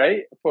 fingers,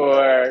 right?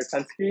 For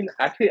sunscreen.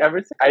 Actually, ever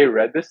since I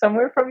read this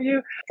somewhere from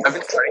you, I've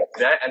been starting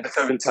that, and that's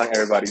what I've been telling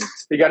everybody.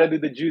 You gotta do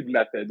the Jude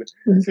method,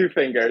 2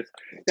 fingers.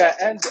 Yeah,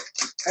 and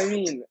I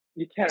mean,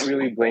 you can't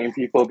really blame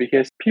people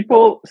because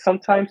people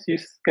sometimes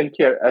use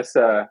skincare as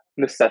a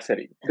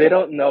necessity. They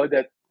don't know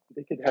that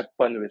they could have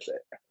fun with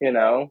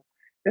it.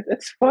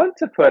 It's fun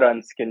to put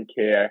on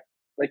skincare.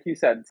 Like you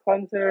said,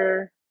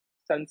 cleanser,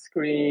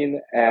 sunscreen,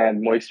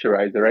 and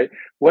moisturizer, right?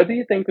 What do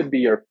you think would be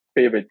your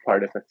favorite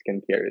part of a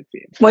skincare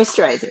routine?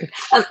 Moisturizer.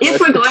 If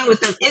we're going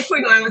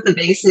with the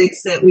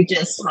basics that we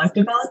just talked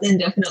about, then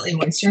definitely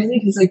moisturizer,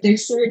 because like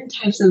there's certain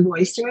types of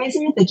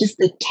moisturizer that just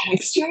the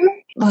texture,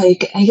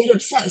 like I get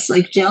obsessed,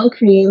 like gel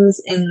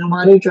creams and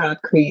water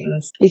drop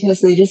creams,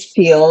 because they just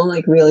feel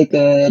like really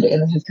good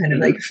and they have kind of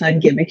like fun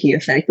gimmicky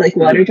effect. Like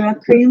water drop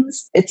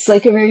creams, it's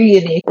like a very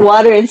unique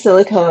water and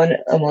silicone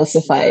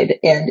emulsified,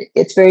 and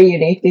it's very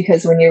unique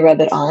because when you rub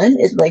it on,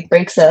 it like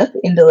breaks up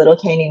into little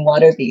tiny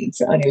water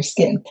beads on your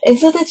skin. And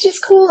so that's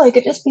just cool. Like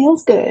it just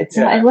feels good.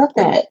 So I love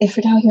that. If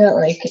we're talking about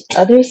like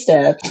other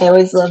stuff, I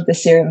always love the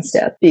serum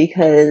stuff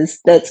because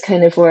that's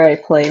kind of where I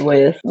play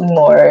with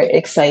more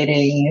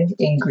exciting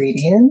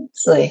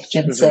ingredients like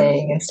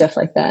ginseng and stuff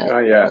like that. Oh,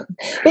 yeah.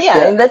 But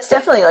and that's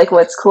definitely like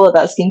what's cool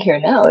about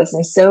skincare now is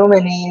there's so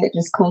many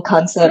just cool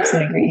concepts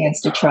and ingredients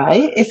to try.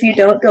 If you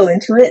don't go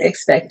into it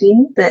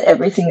expecting that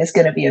everything is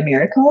going to be a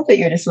miracle, but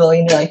you're just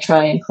willing to like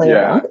try and play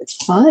around, it's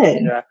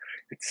fun. Yeah,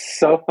 it's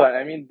so fun.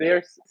 I mean,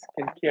 there's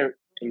skincare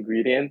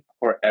ingredient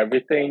for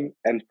everything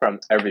and from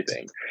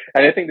everything.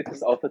 And I think this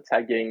is also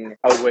tagging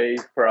away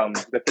from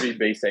the three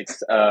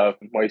basics of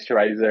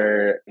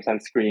moisturizer,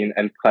 sunscreen,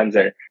 and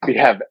cleanser. We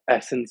have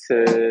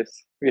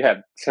essences, we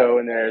have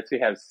toners, we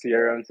have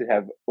serums, we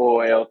have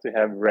oils, we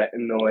have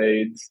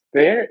retinoids.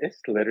 There is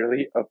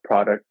literally a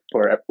product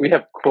for we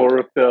have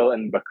chlorophyll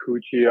and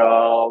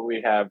bakuchiol, we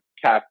have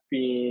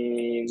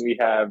caffeine, we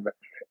have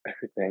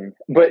everything.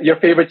 But your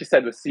favorite you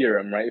said was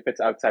serum, right? If it's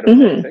outside of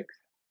basics.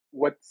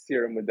 What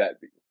serum would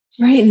that be?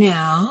 Right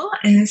now,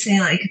 I would say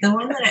like the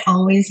one that I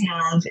always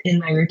have in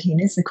my routine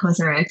is the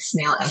CosRX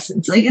Snail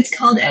Essence. Like it's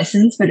called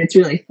Essence, but it's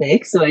really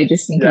thick, so I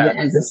just think of Yeah. it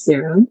as a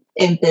serum.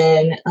 And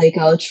then like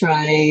I'll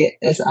try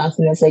as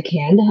often as I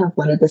can to have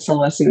one of the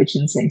Salwasu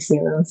ginseng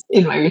serums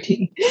in my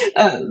routine.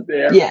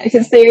 There. Yeah,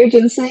 because their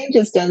ginseng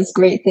just does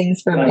great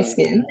things for my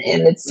skin,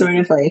 and it's sort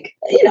of like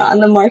on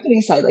the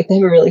marketing side, like they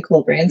have a really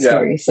cool brand Yeah.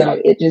 story, so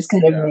it just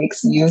kind of Yeah.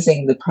 makes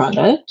using the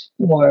product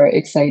more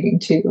exciting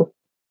too.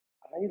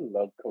 I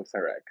love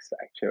CosRX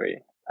actually.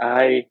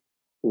 I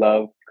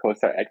love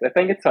CosRX. I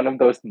think it's one of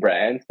those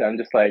brands that I'm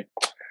just like,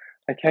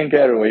 I can't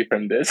get away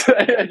from this.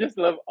 I just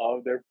love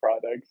all their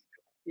products.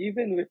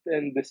 Even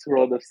within this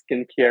world of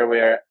skincare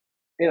where,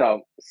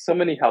 so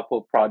many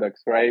helpful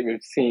products, right?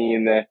 We've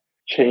seen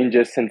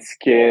changes in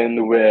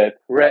skin with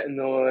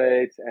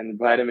retinoids and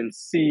vitamin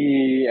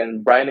C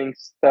and brightening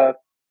stuff.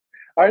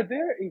 Are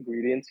there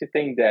ingredients you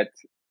think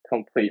that's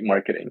complete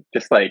marketing?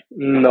 Just like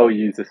no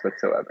uses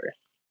whatsoever.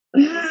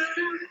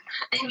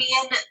 I mean,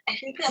 I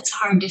think that's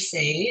hard to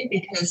say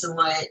because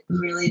what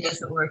really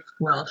doesn't work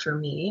well for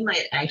me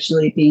might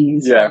actually be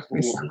Yeah. useful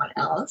for someone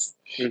else.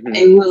 Mm-hmm.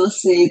 I will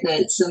say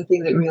that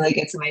something that really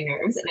gets on my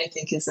nerves and I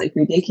think is like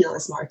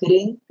ridiculous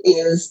marketing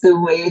is the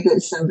way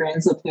that some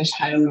brands will push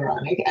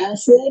hyaluronic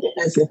acid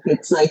as if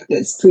it's like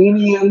this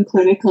premium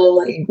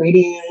clinical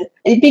ingredient.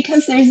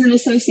 Because there's an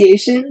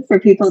association for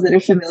people that are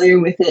familiar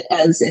with it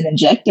as an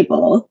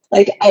injectable.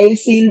 Like I've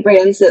seen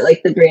brands that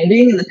like the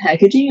branding and the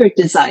packaging are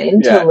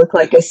designed to Yeah. look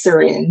like a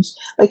syringe.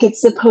 Like it's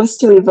supposed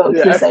to evoke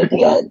Yeah. this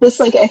idea, this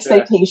like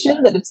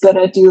expectation that it's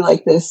gonna do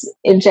like this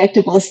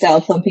injectable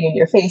style plumping in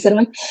your face. And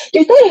I'm like,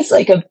 dude, that is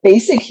like a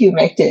basic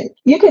humectant.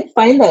 You could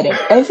find that in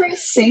every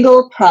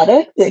single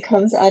product that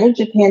comes out of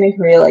Japan and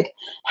Korea. Like,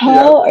 Yeah.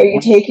 how are you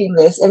taking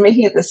this and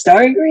making it the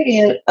star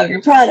ingredient of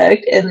your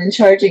product and then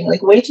charging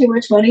like way too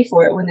much money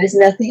for it when there's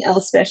nothing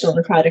else special in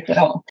the product at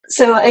all?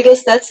 So I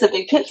guess that's the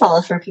big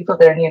pitfall for people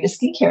that are new to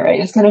skincare, right?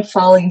 Is kind of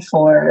falling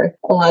for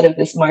a lot of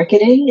this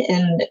marketing.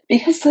 And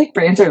because like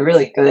brands are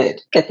really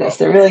good, get this,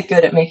 they're really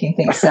good at making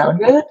things sound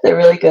good. They're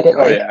really good at Oh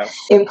like yeah.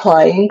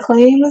 implying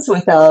claims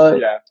without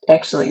Yeah.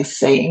 actually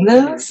saying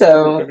them.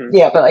 So Mhm.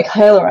 yeah, but like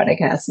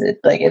hyaluronic acid,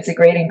 like it's a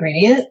great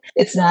ingredient.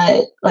 It's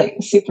not like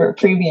super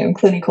premium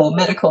clinical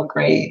medical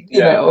grade, you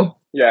Yeah. know.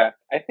 Yeah.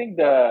 I think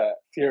the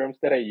serums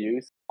that I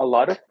use, a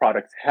lot of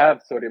products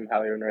have sodium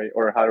hyaluronic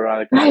or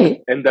hyaluronic acid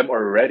Right. in them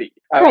already.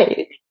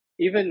 Right.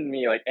 Even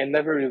me, like I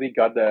never really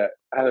got the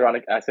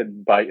hyaluronic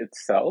acid by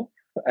itself.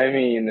 I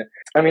mean,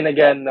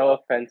 again, no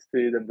offense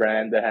to the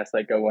brand that has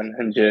like a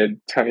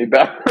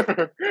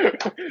 $120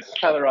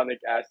 hyaluronic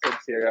acid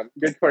serum.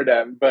 Good for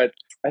them, but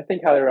I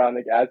think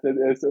hyaluronic acid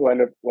is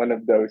one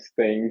of those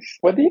things.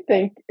 What do you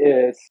think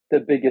is the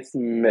biggest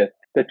myth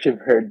that you've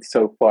heard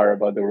so far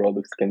about the world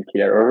of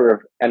skincare or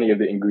of any of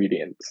the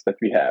ingredients that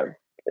we have?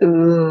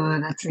 Ooh,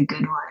 that's a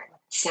good one.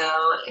 So,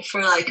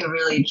 for like a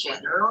really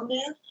general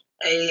myth,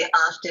 I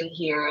often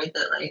hear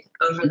that like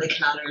over the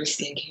counter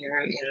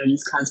skincare,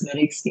 just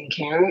cosmetic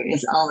skincare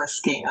is all a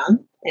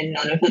scam and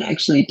none of it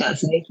actually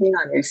does anything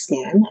on your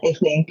skin. I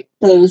think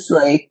there's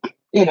like,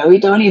 we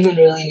don't even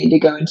really need to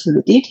go into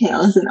the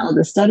details and all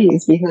the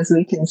studies because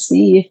we can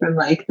see from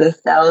like the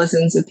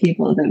thousands of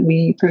people that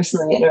we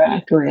personally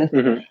interact with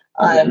Mm-hmm.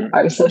 on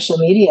our social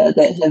media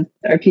that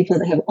are people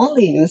that have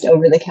only used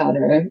over the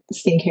counter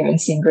skincare and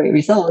seen great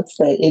results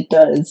that it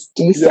does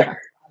do so. Yeah.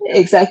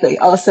 Exactly.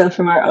 Also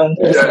from our own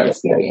personal Yeah.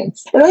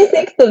 experience. And I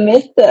think the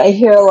myth that I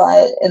hear a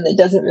lot and that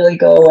doesn't really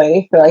go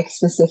away for like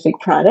specific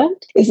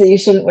product is that you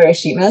shouldn't wear a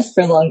sheet mask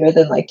for longer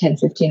than like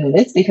 10-15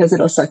 minutes because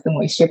it'll suck the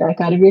moisture back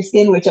out of your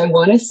skin, which I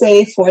want to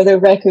say for the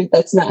record,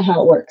 that's not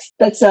how it works.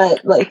 That's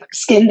not like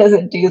skin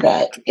doesn't do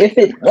that. If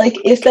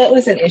that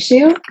was an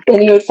issue,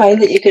 then you would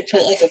find that you could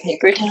put like a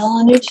paper towel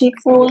on your cheek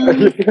for a while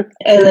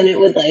and then it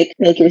would like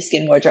make your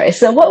skin more dry.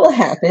 So what will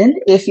happen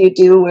if you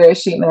do wear a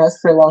sheet mask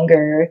for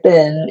longer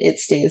than it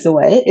stays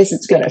away is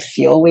it's going to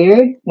feel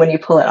weird when you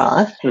pull it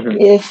off. Mhm.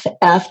 If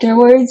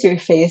afterwards your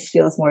face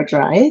feels more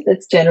dry,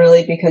 that's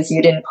generally because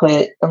you didn't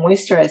put a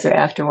moisturizer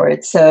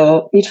afterwards.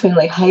 So between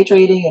like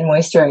hydrating and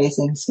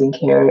moisturizing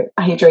skincare,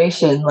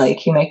 hydration like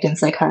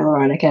humectants like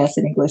hyaluronic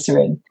acid and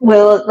glycerin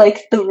will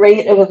like the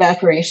rate of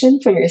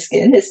evaporation from your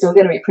skin is still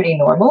going to be pretty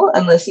normal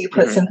unless you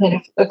put some kind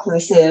of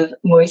occlusive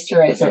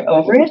moisturizer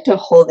over it to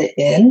hold it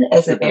in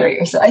as a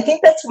barrier. So I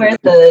think that's where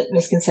the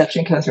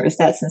misconception comes from is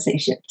that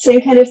sensation.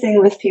 Same kind of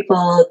thing with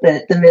people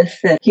that the myth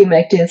that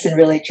humectants in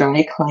really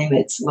dry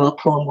climates will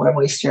pull more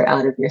moisture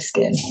out of your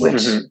skin,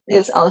 which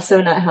is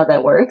also not how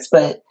that works,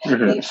 but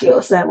it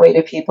feels that way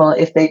to people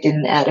if they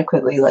didn't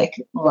adequately like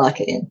lock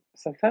it in.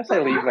 Sometimes I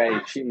leave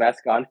my sheet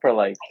mask on for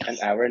like an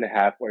hour and a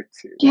half or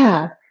two.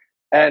 Yeah.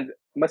 And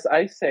must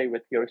I say,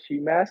 with your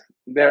sheet mask,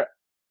 they're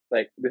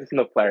like, this is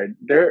no player.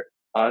 They're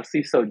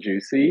honestly so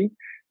juicy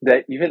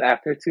that even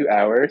after 2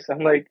 hours, I'm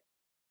like,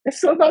 it's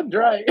still not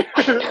dry.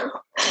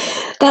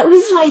 That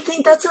was, I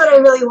think that's what I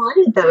really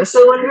wanted though.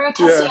 So when we were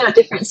testing Yeah. out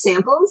different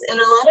samples, and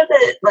a lot of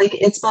it, like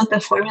it's both the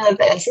formula of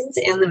the essence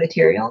and the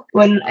material.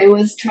 When I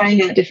was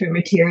trying out different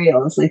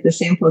materials, like the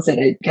samples that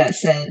I got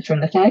sent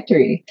from the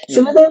factory,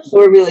 some of them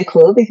were really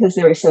cool because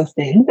they were so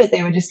thin, but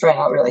they would just dry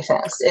out really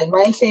fast. And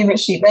my favorite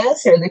sheet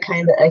masks are the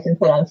kind that I can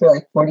put on for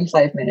like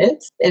 45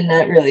 minutes and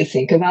not really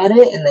think about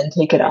it and then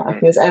take it off.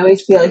 Because I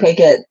always feel like I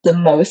get the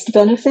most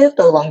benefit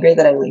the longer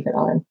that I leave it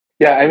on.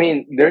 Yeah, I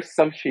mean, there's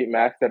some sheet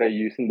masks that I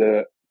use in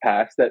the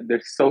past that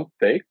they're so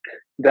thick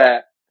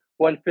that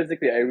one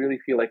physically I really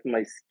feel like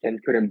my skin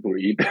couldn't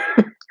breathe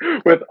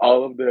with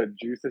all of the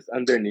juices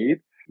underneath.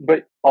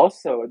 But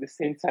also at the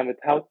same time with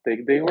how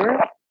thick they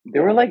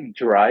were like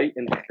dry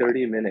in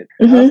 30 minutes.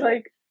 I was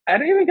like, I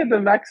didn't even get the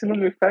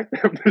maximum effect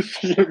of the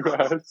sheet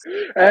mask.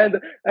 And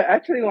I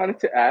actually wanted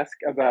to ask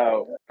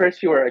about,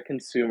 first you are a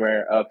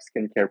consumer of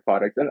skincare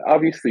products and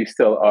obviously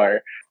still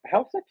are.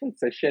 How's that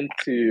transition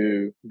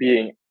to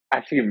being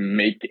actually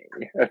making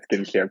a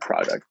skincare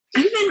product?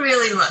 I've been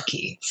really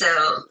lucky. So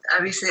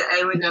obviously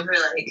I would never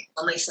like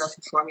call myself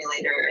a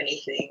formulator or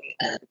anything.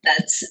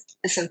 That's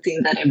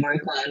something that I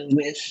work on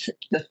with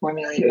the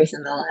formulators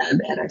in the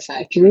lab at our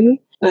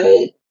factory.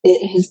 But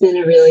it has been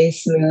a really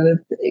smooth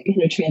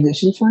kind of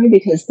transition for me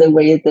because the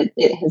way that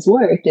it has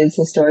worked is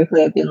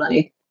historically I've been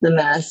like the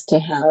mask to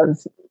have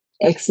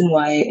X and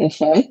Y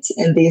effect.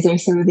 And these are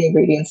some of the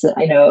ingredients that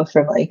I know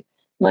from like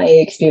my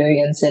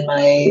experience and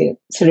my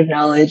sort of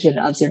knowledge and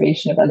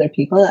observation of other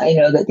people. I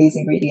know that these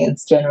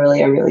ingredients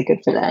generally are really good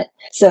for that.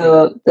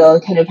 So they'll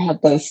kind of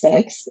have those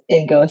specs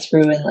and go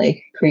through and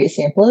like create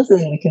samples, and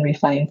then we can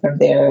refine from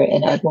there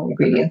and add more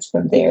ingredients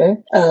from there.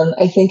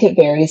 I think it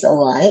varies a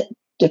lot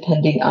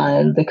depending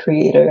on the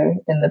creator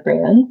and the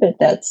brand, but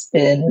that's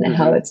been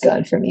how it's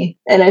gone for me.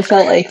 And I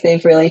felt like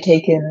they've really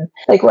taken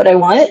like what I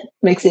want,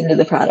 mix it into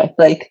the product.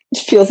 Like it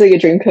feels like a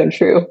dream come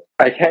true.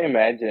 I can't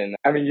imagine.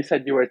 I mean, you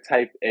said you were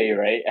type A,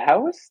 right?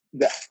 How was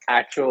the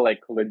actual like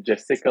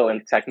logistical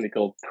and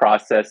technical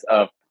process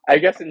of, I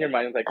guess in your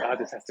mind, it's like, oh,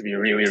 this has to be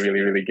really,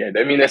 really, really good.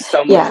 I mean, as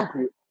someone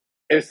who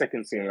is a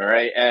consumer,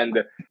 right? And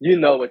you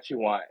know what you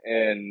want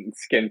in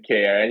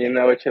skincare and you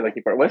know what you're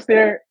looking for. Was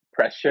there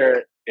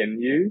pressure in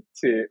you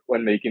to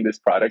when making this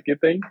product, you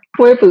think?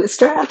 We're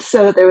bootstrapped,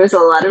 so there was a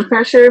lot of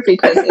pressure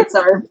because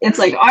it's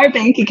like our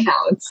bank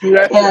accounts.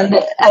 And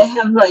I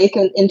have like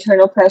an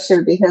internal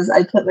pressure because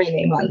I put my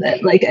name on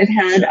it. Like I've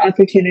had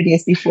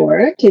opportunities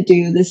before to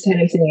do this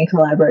kind of thing in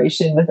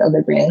collaboration with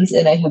other brands,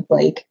 and I have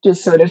like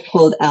just sort of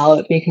pulled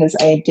out because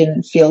I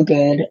didn't feel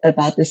good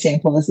about the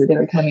samples that they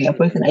were coming up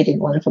with and I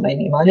didn't want to put my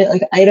name on it.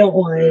 Like I don't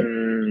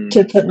want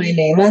to put my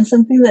name on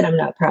something that I'm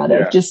not proud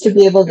of, just to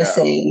be able to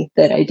say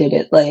that I did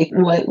it. Like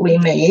what we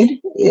made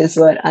is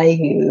what I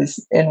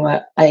use and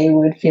what I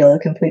would feel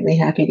completely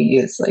happy to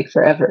use like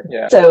forever.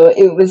 So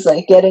it was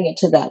like getting it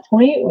to that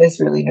point was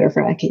really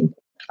nerve-wracking.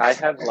 I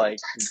have like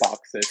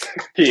boxes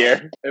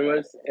here. It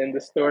was in the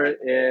store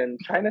in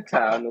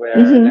Chinatown where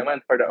I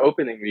went for the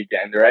opening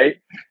weekend, right?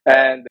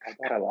 And I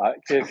got a lot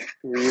because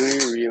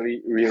really,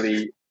 really,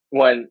 really,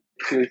 one,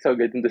 feels so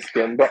good in the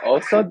skin, but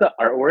also the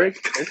artwork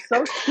is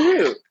so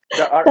cute.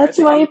 The art, that's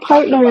my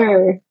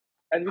partner.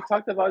 And we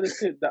talked about it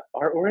too. The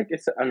artwork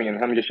is, I mean,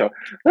 let me just show.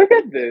 Look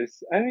at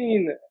this. I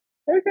mean,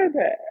 look at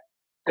that.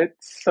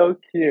 It's so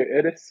cute.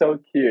 It is so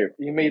cute.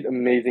 You made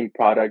amazing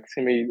products.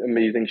 You made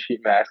amazing sheet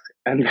masks.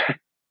 And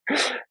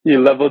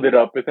you leveled it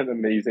up with an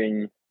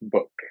amazing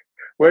book.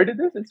 Where did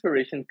this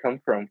inspiration come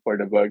from for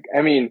the book?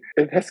 I mean,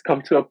 it has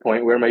come to a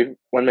point where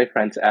when my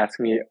friends ask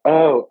me,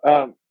 oh,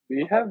 do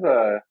you have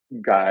a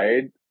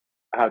guide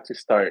how to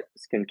start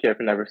skincare if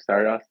you never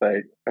started? I was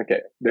like,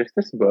 okay, there's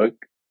this book.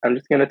 I'm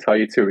just gonna tell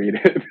you to read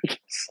it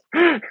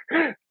because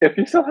if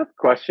you still have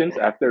questions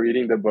after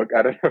reading the book,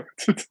 I don't know what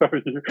to tell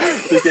you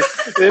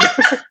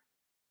because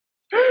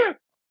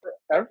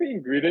every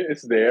ingredient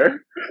is there.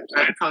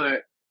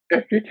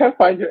 If you can't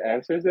find your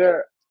answers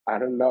there, I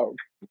don't know.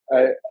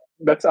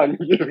 That's on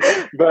you.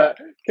 But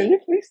can you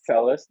please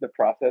tell us the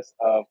process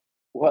of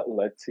what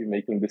led to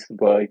making this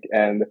book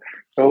and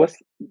what was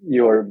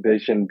your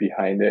vision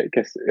behind it?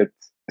 Because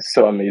it's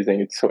so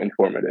amazing. It's so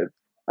informative.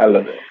 I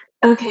love it.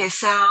 Okay,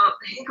 so I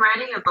think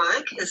writing a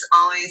book has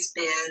always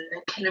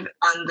been kind of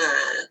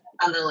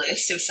on the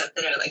list of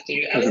something I like to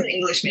do. I was an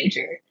English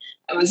major.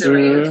 I was a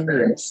writer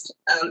first,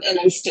 and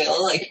I'm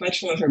still like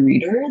much more of a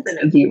reader than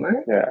a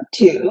viewer.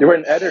 Too. You were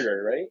an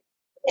editor, right?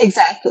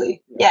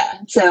 Exactly. Yeah.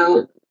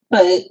 So,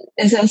 but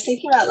as I was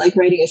thinking about like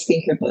writing a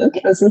skincare book,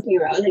 I was looking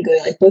around and going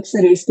like books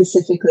that are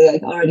specifically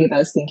like already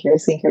about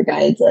skincare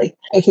guides. Like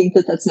I think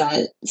that that's not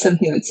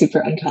something that's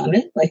super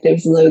uncommon. Like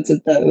there's loads of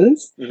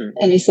those.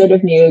 And I sort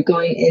of knew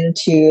going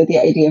into the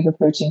idea of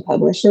approaching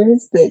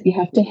publishers that you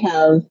have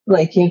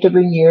to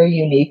bring your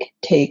unique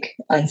take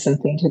on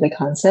something to the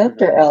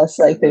concept, or else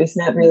like there's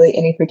not really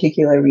any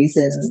particular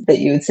reason that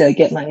you would say like,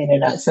 get mine and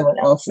not someone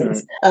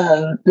else's.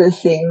 The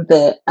thing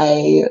that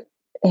I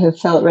have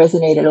felt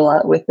resonated a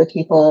lot with the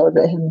people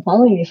that have been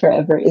following me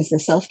forever is the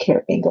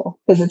self-care angle.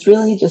 Because it's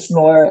really just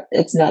more,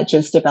 it's not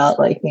just about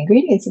like the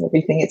ingredients and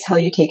everything, it's how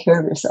you take care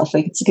of yourself.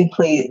 Like it's a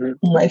complete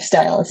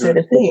lifestyle sort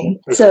of thing.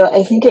 So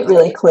I think it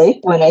really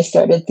clicked when I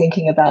started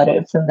thinking about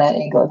it from that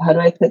angle of how do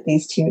I put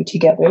these two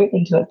together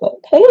into a book.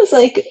 And it was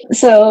like,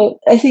 so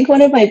I think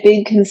one of my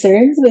big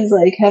concerns was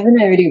like, haven't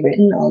I already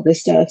written all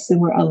this stuff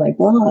somewhere on my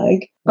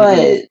blog?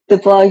 But the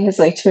blog has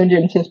like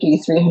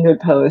 250, 300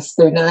 posts.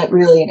 They're not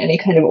really in any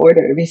kind of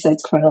order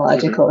besides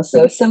chronological.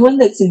 So if someone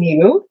that's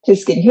new to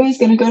skincare is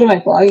going to go to my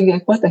blog and be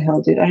like, what the hell,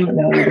 dude? I don't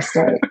know where to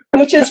start.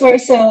 Which is where,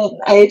 so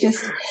I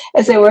just,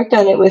 as I worked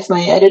on it with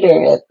my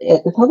editor at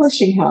the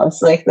publishing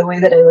house, like the way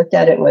that I looked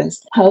at it was,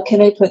 how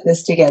can I put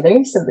this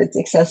together so that it's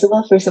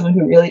accessible for someone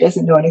who really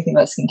doesn't know anything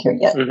about skincare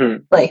yet?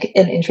 Like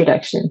an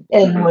introduction.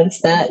 And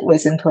once that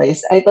was in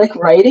place, I like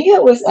writing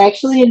it was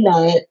actually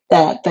not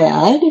that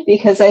bad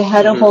because I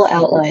had a whole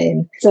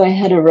outline. So I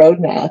had a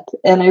roadmap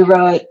and I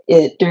wrote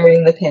it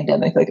during the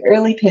pandemic, like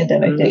early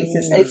pandemic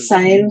days. I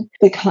signed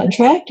the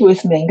contract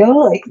with Mango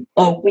like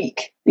a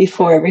week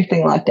before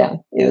everything locked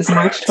down. It was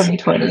March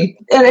 2020.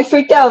 And I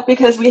freaked out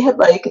because we had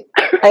like,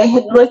 I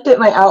had looked at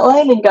my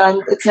outline and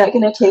gone, it's not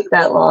going to take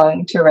that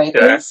long to write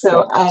this.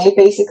 So I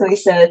basically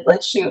said,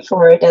 let's shoot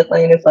for a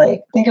deadline of like,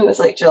 I think it was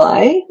like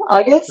July,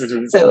 August.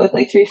 So it was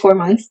like 3-4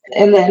 months.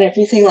 And then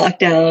everything locked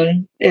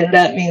down. And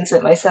that means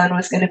that my son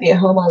was going to be at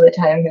home all the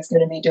time. He was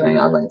going to be doing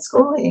online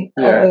schooling.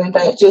 And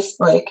that just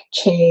like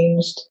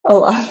changed a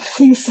lot of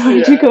things. So I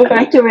had to go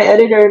back to my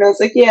editor and I was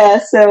like, yeah,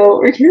 so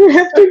we're going to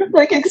have to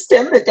like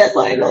extend the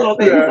deadline a little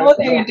bit. There's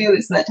nothing to do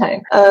this in that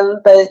time.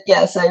 But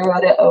yes, I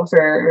wrote it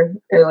over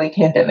early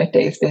pandemic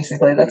days,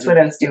 basically. That's what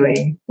I was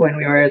doing when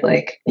we were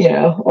like, you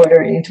know,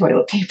 ordering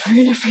toilet paper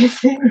and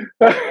everything.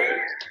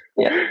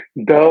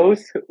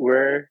 Those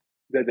were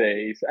the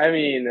days. I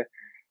mean,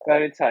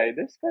 let me tell you,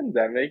 this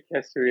pandemic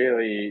has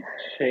really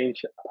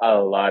changed a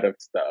lot of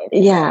stuff.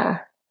 Yeah.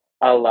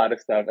 A lot of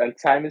stuff. And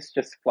time is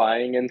just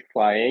flying and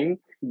flying.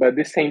 But at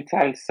the same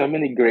time, so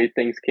many great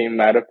things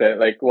came out of it.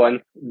 Like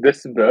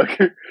this book.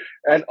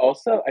 And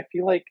also, I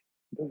feel like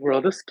the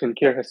world of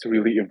skincare has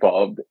really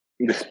evolved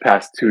in this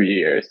past 2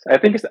 years. I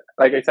think it's,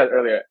 like I said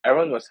earlier,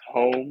 everyone was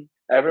home.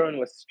 Everyone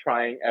was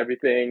trying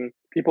everything.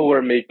 People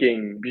were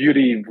making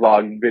beauty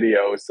vlog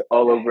videos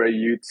all over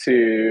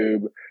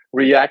YouTube,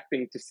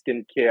 reacting to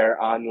skincare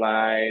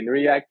online,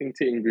 reacting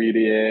to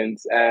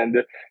ingredients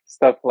and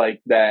stuff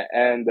like that.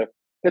 And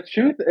the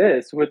truth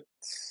is, with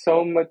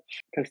so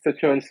much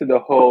constituents to the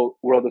whole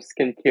world of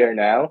skincare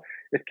now,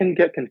 it can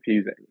get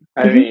confusing.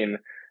 I mean,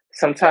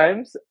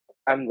 sometimes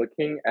I'm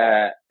looking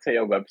at, say,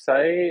 a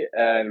website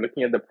and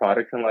looking at the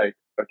products and like,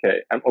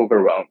 okay, I'm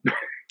overwhelmed.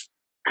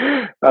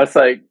 I was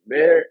like,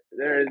 there's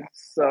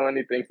so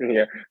many things in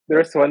here. There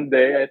was one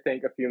day, I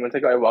think a few months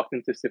ago, I walked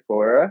into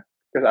Sephora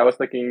because I was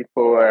looking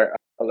for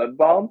a lip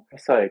balm. I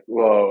was like,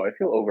 whoa, I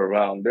feel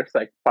overwhelmed. There's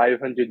like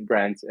 500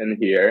 brands in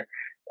here.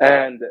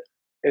 And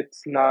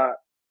it's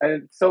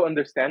so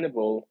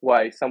understandable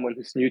why someone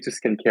who's new to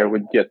skincare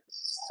would get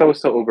so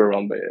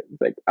overwhelmed by it.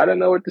 It's like, I don't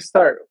know where to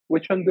start.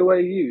 Which one do I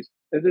use?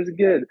 Is this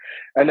good?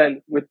 And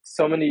then with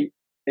so many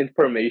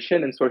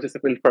information and sources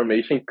of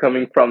information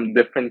coming from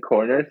different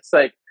corners, it's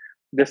like,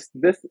 this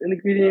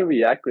ingredient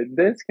react with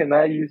this? Can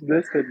I use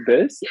this with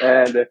this?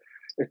 And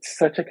it's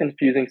such a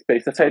confusing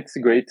space. That's why it's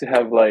great to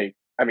have like,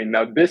 I mean,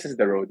 now this is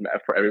the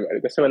roadmap for everybody.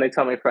 That's why when I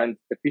tell my friends,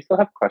 if you still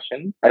have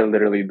questions, I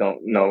literally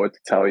don't know what to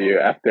tell you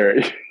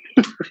after.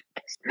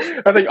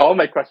 I think all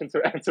my questions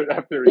are answered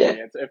after reading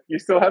it. So if you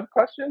still have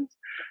questions,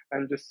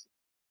 I'm just,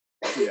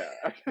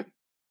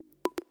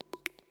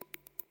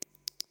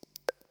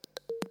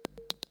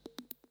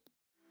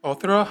 All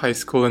throughout high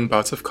school and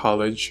bouts of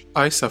college,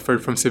 I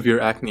suffered from severe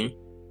acne.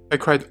 I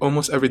cried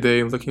almost every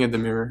day looking at the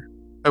mirror.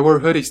 I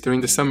wore hoodies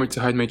during the summer to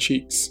hide my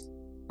cheeks.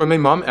 When my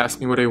mom asked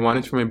me what I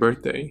wanted for my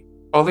birthday,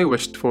 all I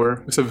wished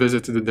for was a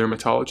visit to the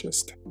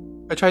dermatologist.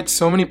 I tried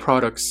so many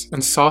products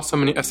and saw so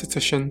many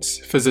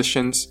estheticians,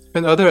 physicians,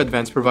 and other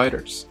advanced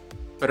providers.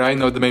 But I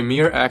know that my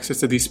mere access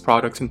to these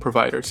products and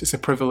providers is a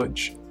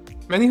privilege.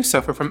 Many who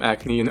suffer from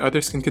acne and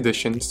other skin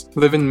conditions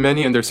live in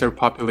many underserved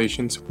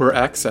populations where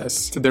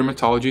access to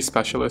dermatology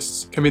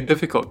specialists can be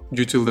difficult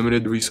due to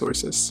limited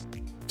resources.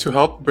 To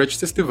help bridge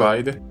this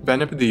divide,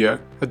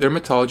 Vanapadia, a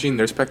dermatology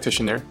nurse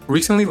practitioner,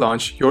 recently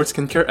launched Your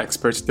Skincare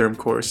Expert's Derm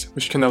course,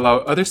 which can allow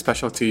other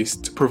specialties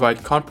to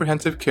provide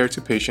comprehensive care to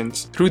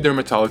patients through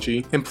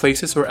dermatology in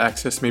places where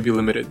access may be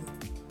limited.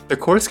 The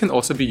course can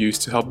also be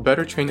used to help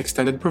better train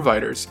extended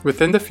providers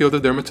within the field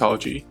of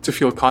dermatology to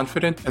feel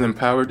confident and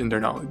empowered in their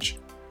knowledge.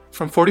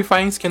 From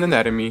fortifying skin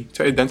anatomy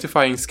to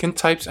identifying skin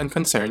types and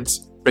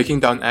concerns,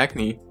 breaking down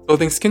acne,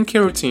 building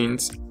skincare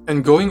routines,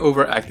 and going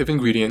over active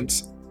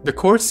ingredients, the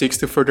course seeks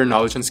to further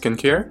knowledge on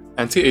skincare,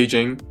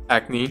 anti-aging,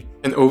 acne,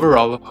 and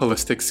overall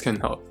holistic skin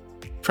health.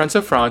 Friends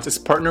of Franz is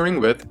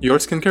partnering with Your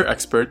Skincare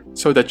Expert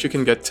so that you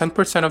can get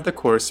 10% of the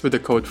course with the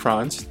code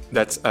FRANZ,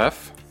 that's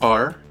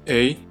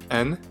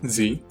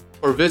FRANZ,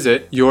 or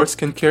visit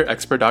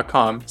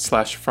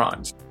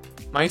yourskincareexpert.com/Franz.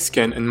 My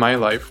skin and my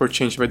life were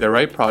changed by the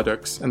right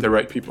products and the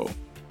right people.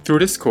 Through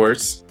this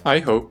course, I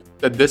hope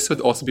that this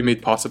would also be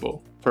made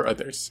possible for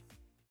others.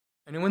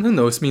 Anyone who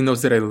knows me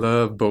knows that I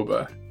love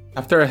boba.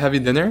 After a heavy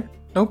dinner,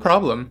 no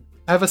problem.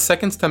 I have a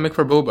second stomach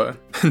for boba,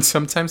 and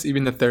sometimes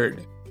even a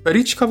third. But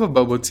each cup of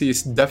bubble tea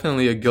is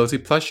definitely a guilty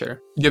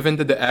pleasure, given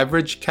that the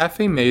average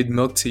cafe-made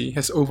milk tea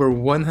has over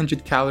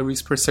 100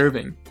 calories per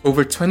serving,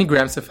 over 20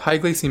 grams of high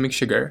glycemic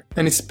sugar,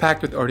 and is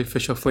packed with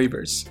artificial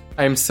flavors.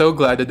 I am so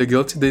glad that the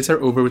guilty days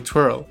are over with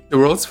Twirl, the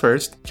world's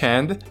first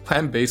canned,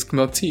 plant-based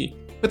milk tea.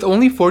 With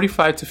only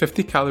 45 to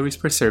 50 calories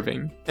per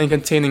serving, and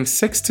containing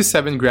 6 to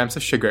 7 grams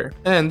of sugar,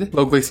 and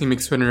low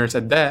glycemic sweeteners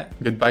at that,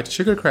 goodbye to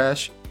sugar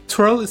crash,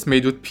 Twirl is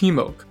made with pea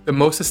milk, the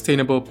most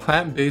sustainable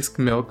plant-based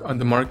milk on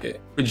the market,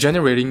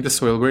 regenerating the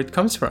soil where it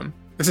comes from.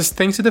 This is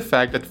thanks to the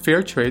fact that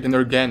fair trade and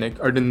organic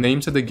are the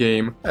names of the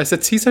game, as the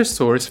teas are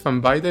sourced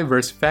from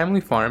biodiverse family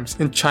farms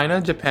in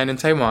China, Japan, and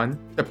Taiwan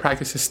that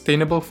practice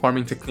sustainable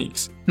farming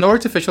techniques. No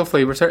artificial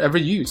flavors are ever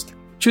used.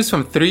 Choose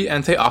from 3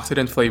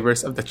 antioxidant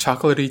flavors of the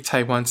chocolatey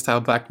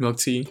Taiwan-style black milk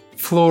tea,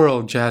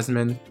 floral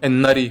jasmine,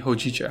 and nutty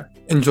hojicha.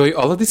 Enjoy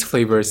all of these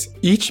flavors,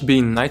 each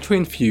being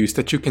nitro-infused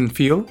that you can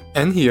feel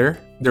and hear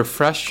their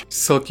fresh,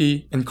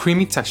 silky, and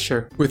creamy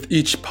texture with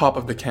each pop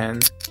of the can.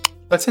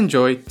 Let's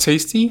enjoy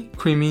tasty,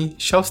 creamy,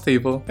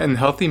 shelf-stable, and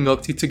healthy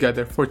milk tea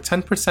together for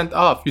 10%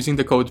 off using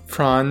the code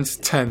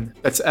FRANZ10.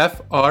 That's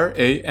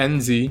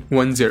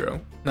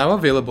FRANZ10. Now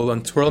available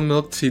on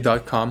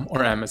twirlmilktea.com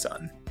or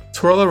Amazon.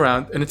 Twirl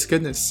around in its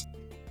goodness.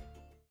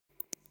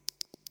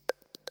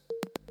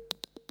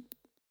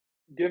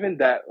 Given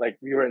that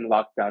we were in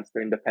lockdowns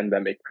during the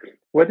pandemic,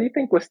 what do you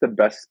think was the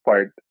best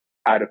part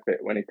out of it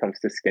when it comes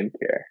to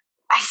skincare?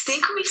 I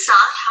think we saw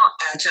how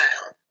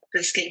agile the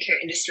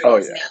skincare industry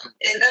is now.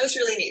 And that was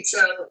really neat. So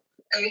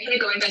I'm kind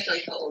of going back to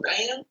how old I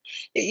am.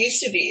 It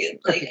used to be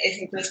I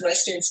think with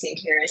Western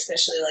skincare,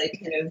 especially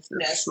kind of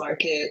mass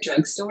market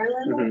drugstore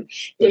level,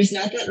 there's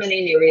not that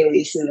many new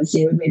releases.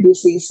 You would maybe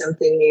see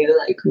something new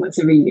once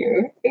every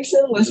year or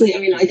so. Mostly,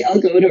 I'll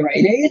go to Rite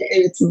Aid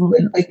and it's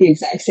the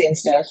exact same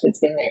stuff that's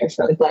been there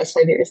for the last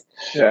 5 years.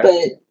 Yeah.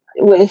 But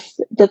with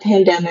the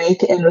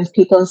pandemic and with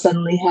people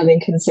suddenly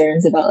having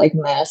concerns about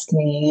mask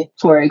knee,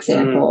 for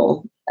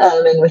example,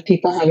 and with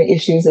people having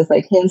issues with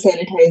hand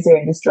sanitizer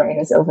and just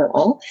dryness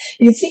overall,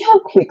 you can see how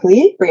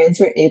quickly brands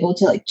were able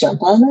to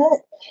jump on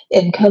that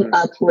and come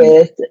up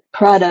with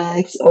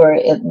products, or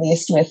at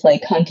least with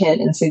content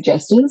and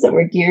suggestions that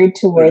were geared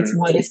towards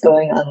what is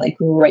going on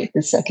right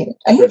this second.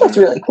 I think that's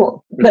really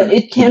cool, but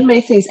it can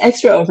make things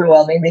extra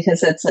overwhelming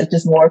because that's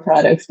just more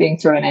products being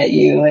thrown at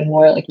you and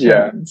more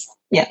trends.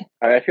 Yeah.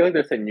 I feel like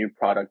there's a new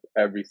product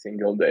every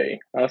single day.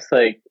 I was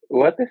like,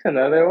 what is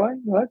another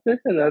one? What is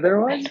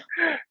another one?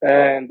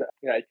 And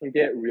it can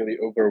get really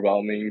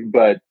overwhelming,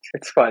 but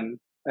it's fun.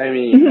 I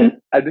mean,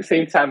 at the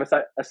same time, as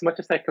much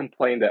as I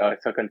complained that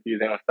it's so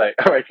confusing, I was like,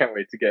 I can't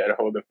wait to get a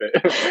hold of it.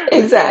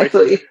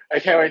 Exactly. I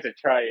can't wait to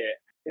try it.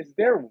 Is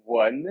there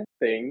one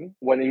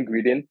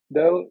ingredient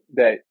though,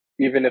 that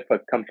even if a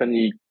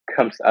company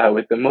comes out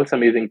with the most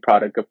amazing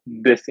product of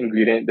this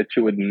ingredient that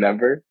you would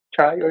never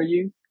try or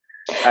use?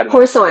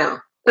 Horse oil.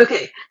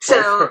 Okay,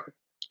 so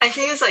I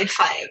think it's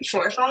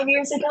 4 or 5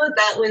 years ago,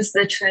 that was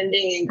the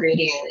trending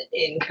ingredient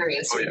in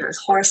Korean skincare,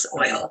 horse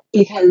oil,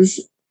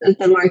 because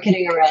the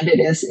marketing around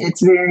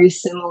it's very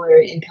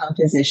similar in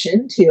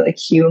composition to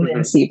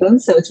human sebum,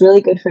 so it's really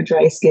good for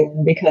dry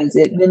skin because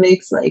it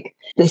mimics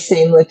the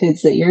same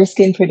lipids that your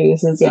skin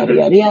produces, yada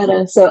yada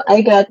yada. So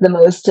I got the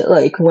most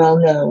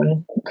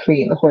well-known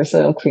cream, the horse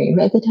oil cream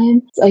at the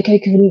time. I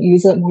couldn't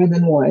use it more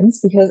than once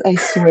because I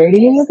swear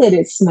to you that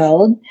it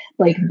smelled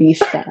like beef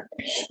fat.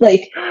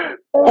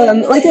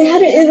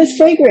 It was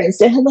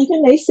fragrance. It had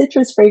a nice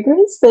citrus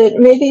fragrance, but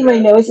maybe my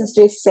nose is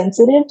just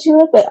sensitive to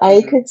it, but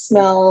I could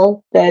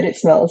smell that it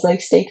smells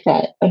like steak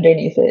fat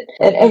underneath it.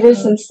 And ever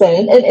since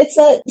then, and it's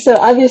not, so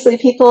obviously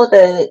people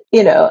that,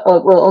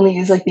 will only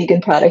use vegan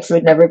products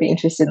would never be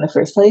interested in the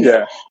first place.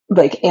 Yeah.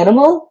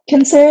 Animal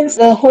concerns,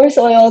 the horse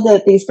oil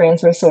that these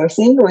brands were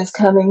sourcing was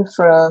coming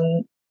from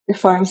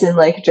farms in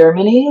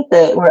Germany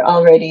that were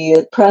already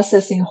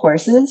processing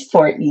horses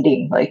for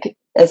eating,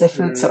 as a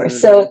food source.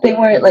 So they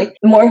weren't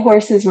more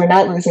horses were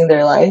not losing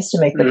their lives to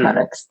make the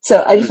products.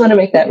 So I just want to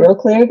make that real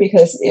clear,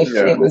 because if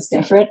it was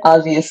different,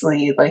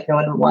 obviously no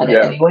one would want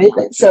it anyway.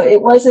 But so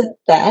it wasn't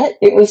that.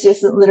 It was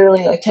just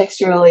literally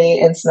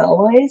texturally and smell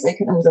wise. I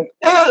was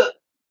ugh!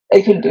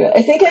 I couldn't do it.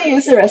 I think I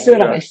used the rest of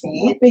it on my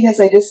feet because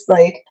I just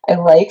I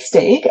like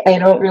steak. I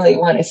don't really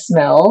want to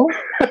smell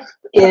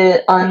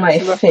it on my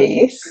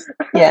face.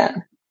 Yeah.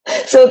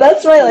 So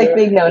that's my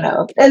big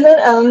no-no. And then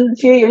a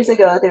few years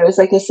ago, there was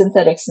a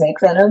synthetic snake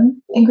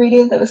venom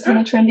ingredient that was kind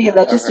of trendy, and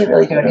that just didn't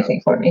really do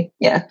anything for me.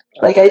 Yeah.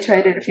 I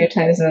tried it a few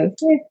times and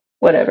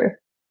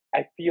whatever.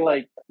 I feel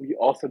like we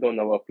also don't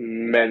know of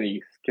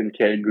many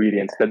skincare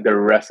ingredients that the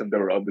rest of the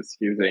world is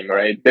using,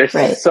 right? There's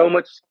so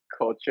much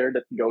culture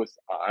that goes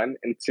on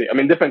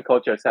different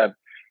cultures have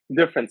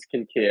different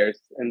skincares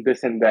and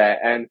this and that,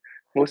 and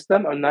most of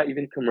them are not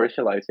even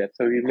commercialized yet,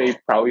 so we may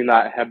probably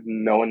not have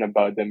known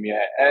about them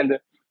yet. And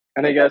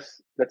And I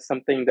guess that's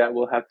something that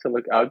we'll have to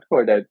look out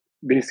for, that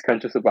these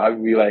countries will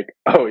probably be like,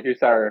 oh,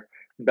 here's our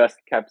best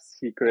kept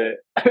secret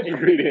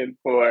ingredient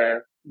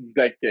for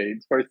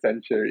decades, for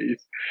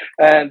centuries.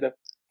 And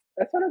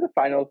that's one of the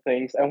final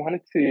things I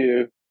wanted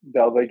to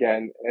delve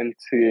again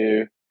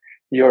into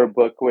your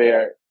book,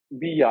 where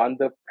beyond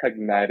the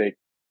pragmatic,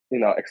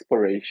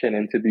 exploration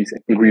into these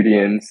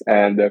ingredients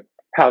and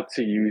how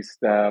to use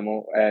them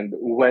and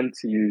when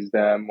to use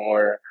them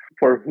or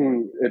for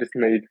who it is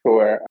made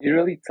for, you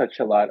really touch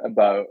a lot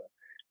about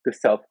the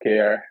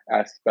self-care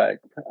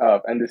aspect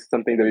of, and this is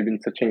something that we've been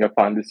touching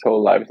upon this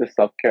whole life, the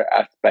self-care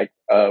aspect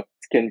of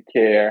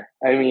skincare.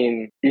 I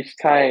mean, each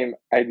time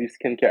I do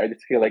skincare, I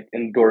just feel like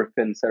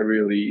endorphins are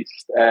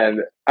released.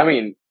 And I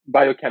mean,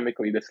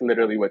 biochemically, that's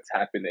literally what's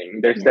happening.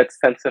 There's that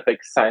sense of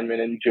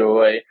excitement and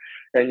joy,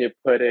 and you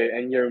put it,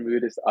 and your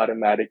mood is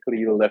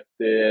automatically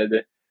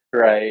lifted,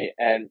 right?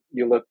 And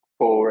you look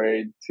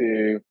forward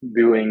to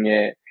doing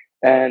it.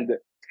 And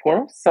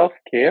form of self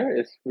care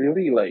is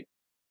really like,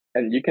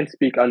 and you can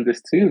speak on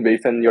this too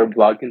based on your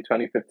blog in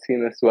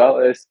 2015 as well,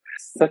 is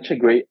such a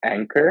great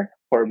anchor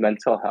for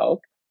mental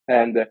health.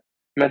 And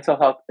mental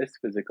health is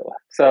physical,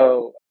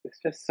 so it's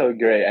just so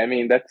great. I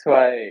mean, that's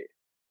why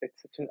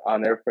it's such an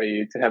honor for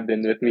you to have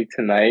been with me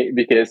tonight,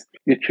 because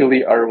you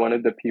truly are one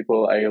of the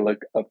people I look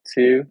up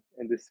to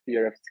in the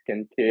sphere of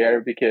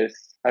skincare, because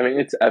I mean,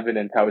 it's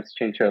evident how it's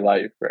changed your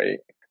life, right?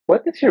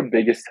 What is your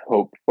biggest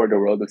hope for the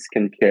world of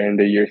skincare in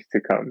the years to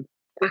come?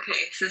 Okay,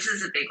 so this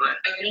is a big one.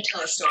 I'm going to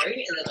tell a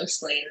story and then I'll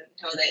explain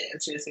how that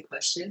answers the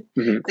question.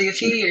 Mm-hmm. Like a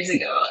few years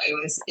ago, I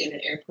was in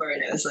an airport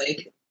and I was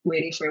like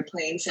waiting for a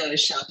plane, so I was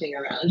shopping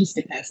around just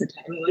to pass the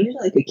time. I went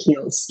to like a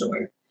Kiehl's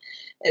store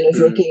and was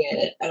looking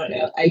at, I don't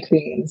know, eye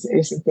creams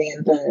or something.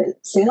 And the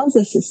sales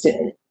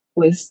assistant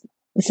was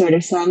sort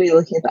of saw me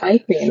looking at the eye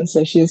cream.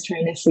 So she was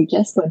trying to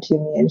suggest one to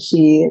me, and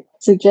she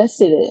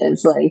suggested it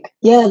as like,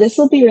 yeah, this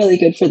will be really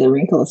good for the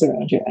wrinkles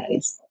around your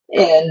eyes.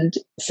 And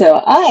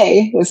so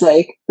I was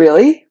like,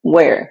 really?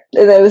 Where?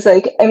 And I was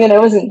like, I mean, I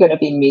wasn't going to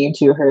be mean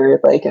to her.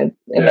 Like, I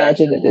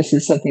imagine that this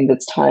is something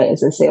that's taught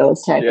as a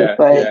sales tactic.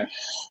 But,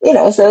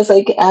 so I was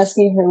like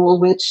asking her, well,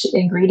 which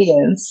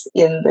ingredients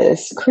in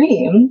this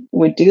cream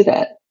would do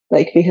that?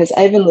 Like, because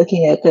I've been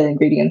looking at the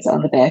ingredients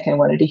on the back, I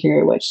wanted to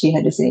hear what she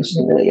had to say. She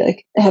didn't really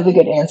like have a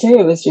good answer.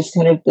 It was just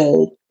kind of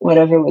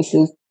whatever was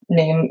the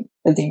name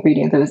of the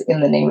ingredient that was in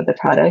the name of the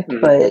product.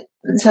 But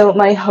so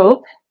my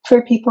hope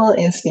for people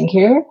in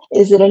skincare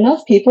is that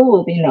enough people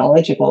will be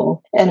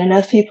knowledgeable and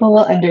enough people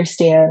will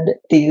understand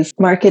these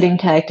marketing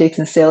tactics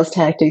and sales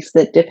tactics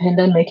that depend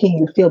on making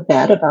you feel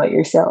bad about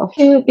yourself,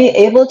 to be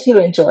able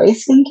to enjoy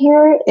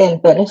skincare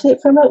and benefit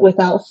from it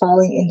without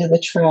falling into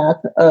the trap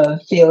of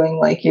feeling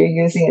like you're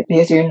using it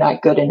because you're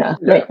not good enough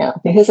right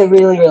now. Because I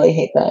really, really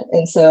hate that.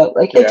 And so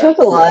it took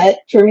a lot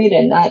for me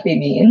to not be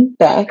mean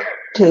back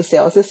to the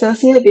sales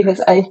associate, because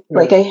I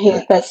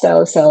hate that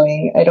style of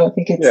selling. I don't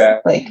think it's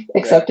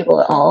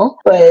acceptable at all.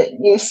 But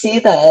you see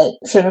that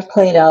sort of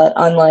played out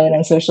online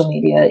on social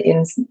media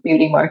in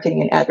beauty marketing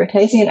and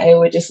advertising. I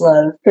would just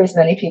love for as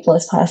many people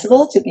as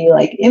possible to be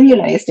like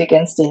immunized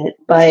against it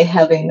by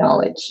having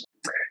knowledge.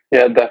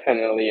 Yeah,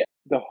 definitely.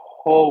 The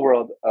whole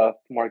world of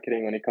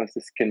marketing when it comes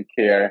to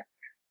skincare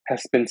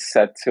has been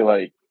set to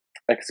like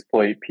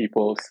exploit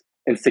people's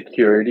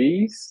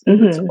insecurities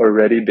that's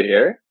already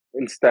there,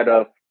 instead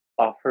of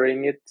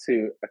offering it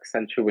to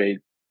accentuate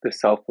the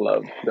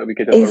self-love that we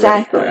could already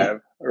have,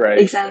 right?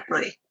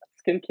 Exactly.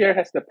 Skincare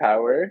has the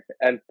power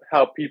and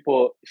how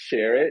people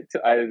share it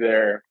to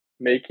either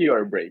make you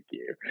or break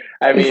you.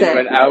 I mean,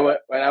 when I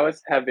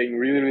was having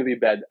really, really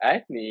bad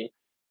acne,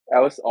 I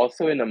was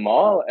also in a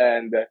mall,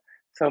 and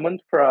someone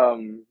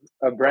from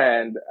a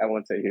brand, I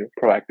won't say who,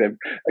 Proactive,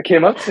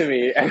 came up to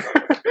me and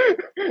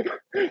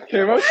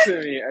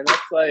was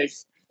like,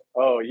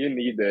 "Oh, you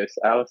need this."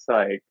 I was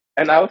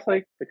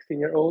like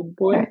 16-year-old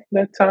boy at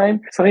that time.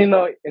 So, in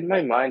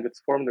my mind, what's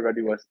formed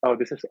already was, oh,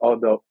 this is all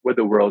what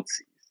the world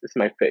sees. It's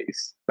my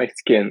face, my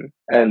skin,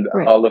 and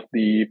all of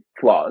the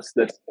flaws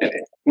that's in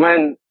it.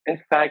 When, in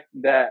fact,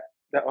 that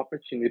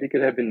opportunity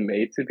could have been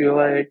made to be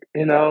like,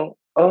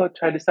 oh,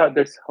 try this out.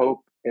 There's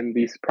hope in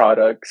these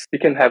products. You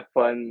can have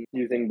fun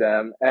using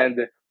them.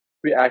 And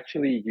we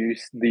actually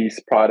use these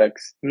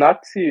products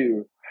not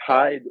to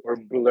hide or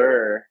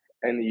blur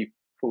any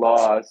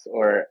flaws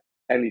or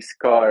any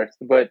scars,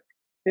 but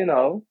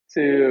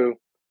to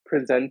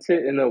present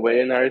it in a way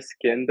in our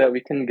skin that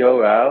we can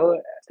go out,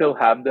 still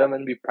have them,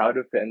 and be proud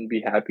of it and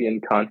be happy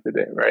and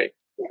confident, right?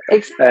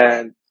 Exactly.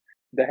 And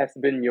that has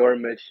been your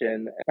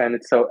mission, and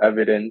it's so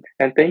evident.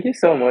 And thank you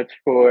so much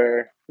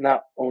for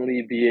not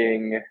only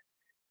being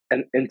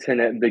an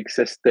internet big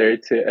sister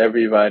to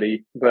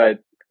everybody, but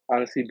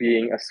honestly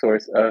being a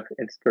source of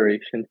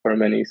inspiration for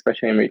many,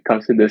 especially when it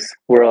comes to this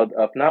world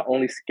of not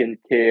only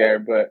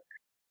skincare, but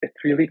it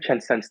really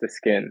transcends the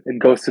skin. It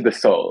goes to the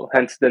soul.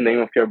 Hence the name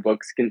of your book,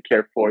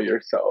 Skincare for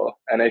Your Soul.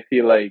 And I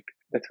feel like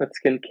that's what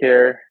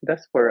skincare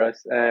does for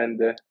us.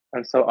 And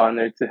I'm so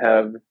honored to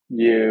have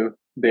you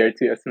there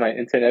too as my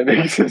internet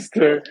big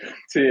sister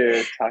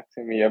to talk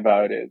to me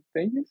about it.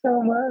 Thank you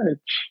so much.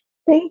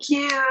 Thank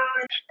you.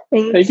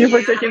 Thank you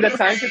for taking the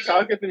time to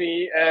talk with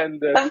me,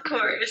 and Of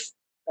course.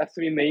 as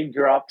we name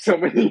drop so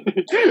many,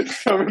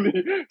 so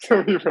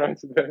many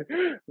friends today.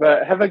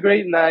 But have a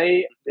great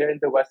night there in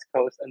the West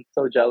Coast. I'm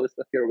so jealous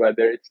of your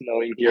weather. It's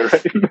snowing here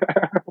right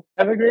now.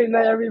 Have a great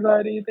night,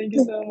 everybody. Thank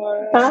you so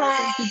much.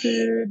 Bye. Thank you,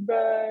 dude.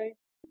 Bye.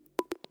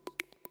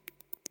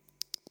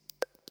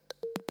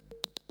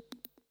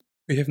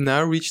 We have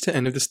now reached the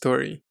end of the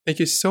story. Thank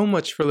you so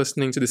much for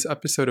listening to this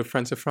episode of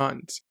Friends of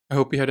Franz. I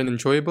hope you had an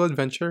enjoyable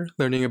adventure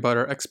learning about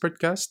our expert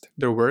guest,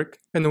 their work,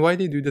 and why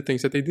they do the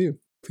things that they do.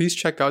 Please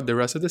check out the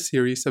rest of the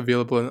series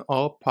available on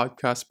all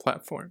podcast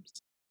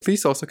platforms.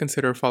 Please also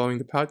consider following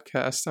the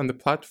podcast on the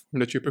platform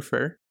that you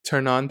prefer,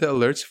 turn on the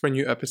alerts for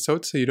new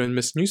episodes so you don't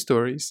miss new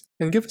stories,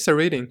 and give us a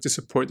rating to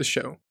support the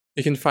show.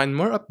 You can find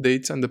more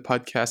updates on the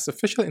podcast's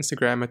official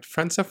Instagram at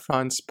Friends of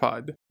Franz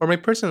Pod, or my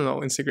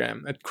personal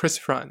Instagram at Chris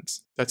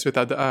Franz. That's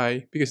without the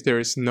I, because there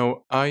is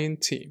no I in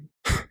team.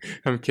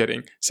 I'm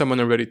kidding.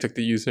 Someone already took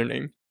the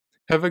username.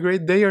 Have a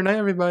great day or night,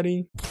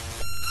 everybody!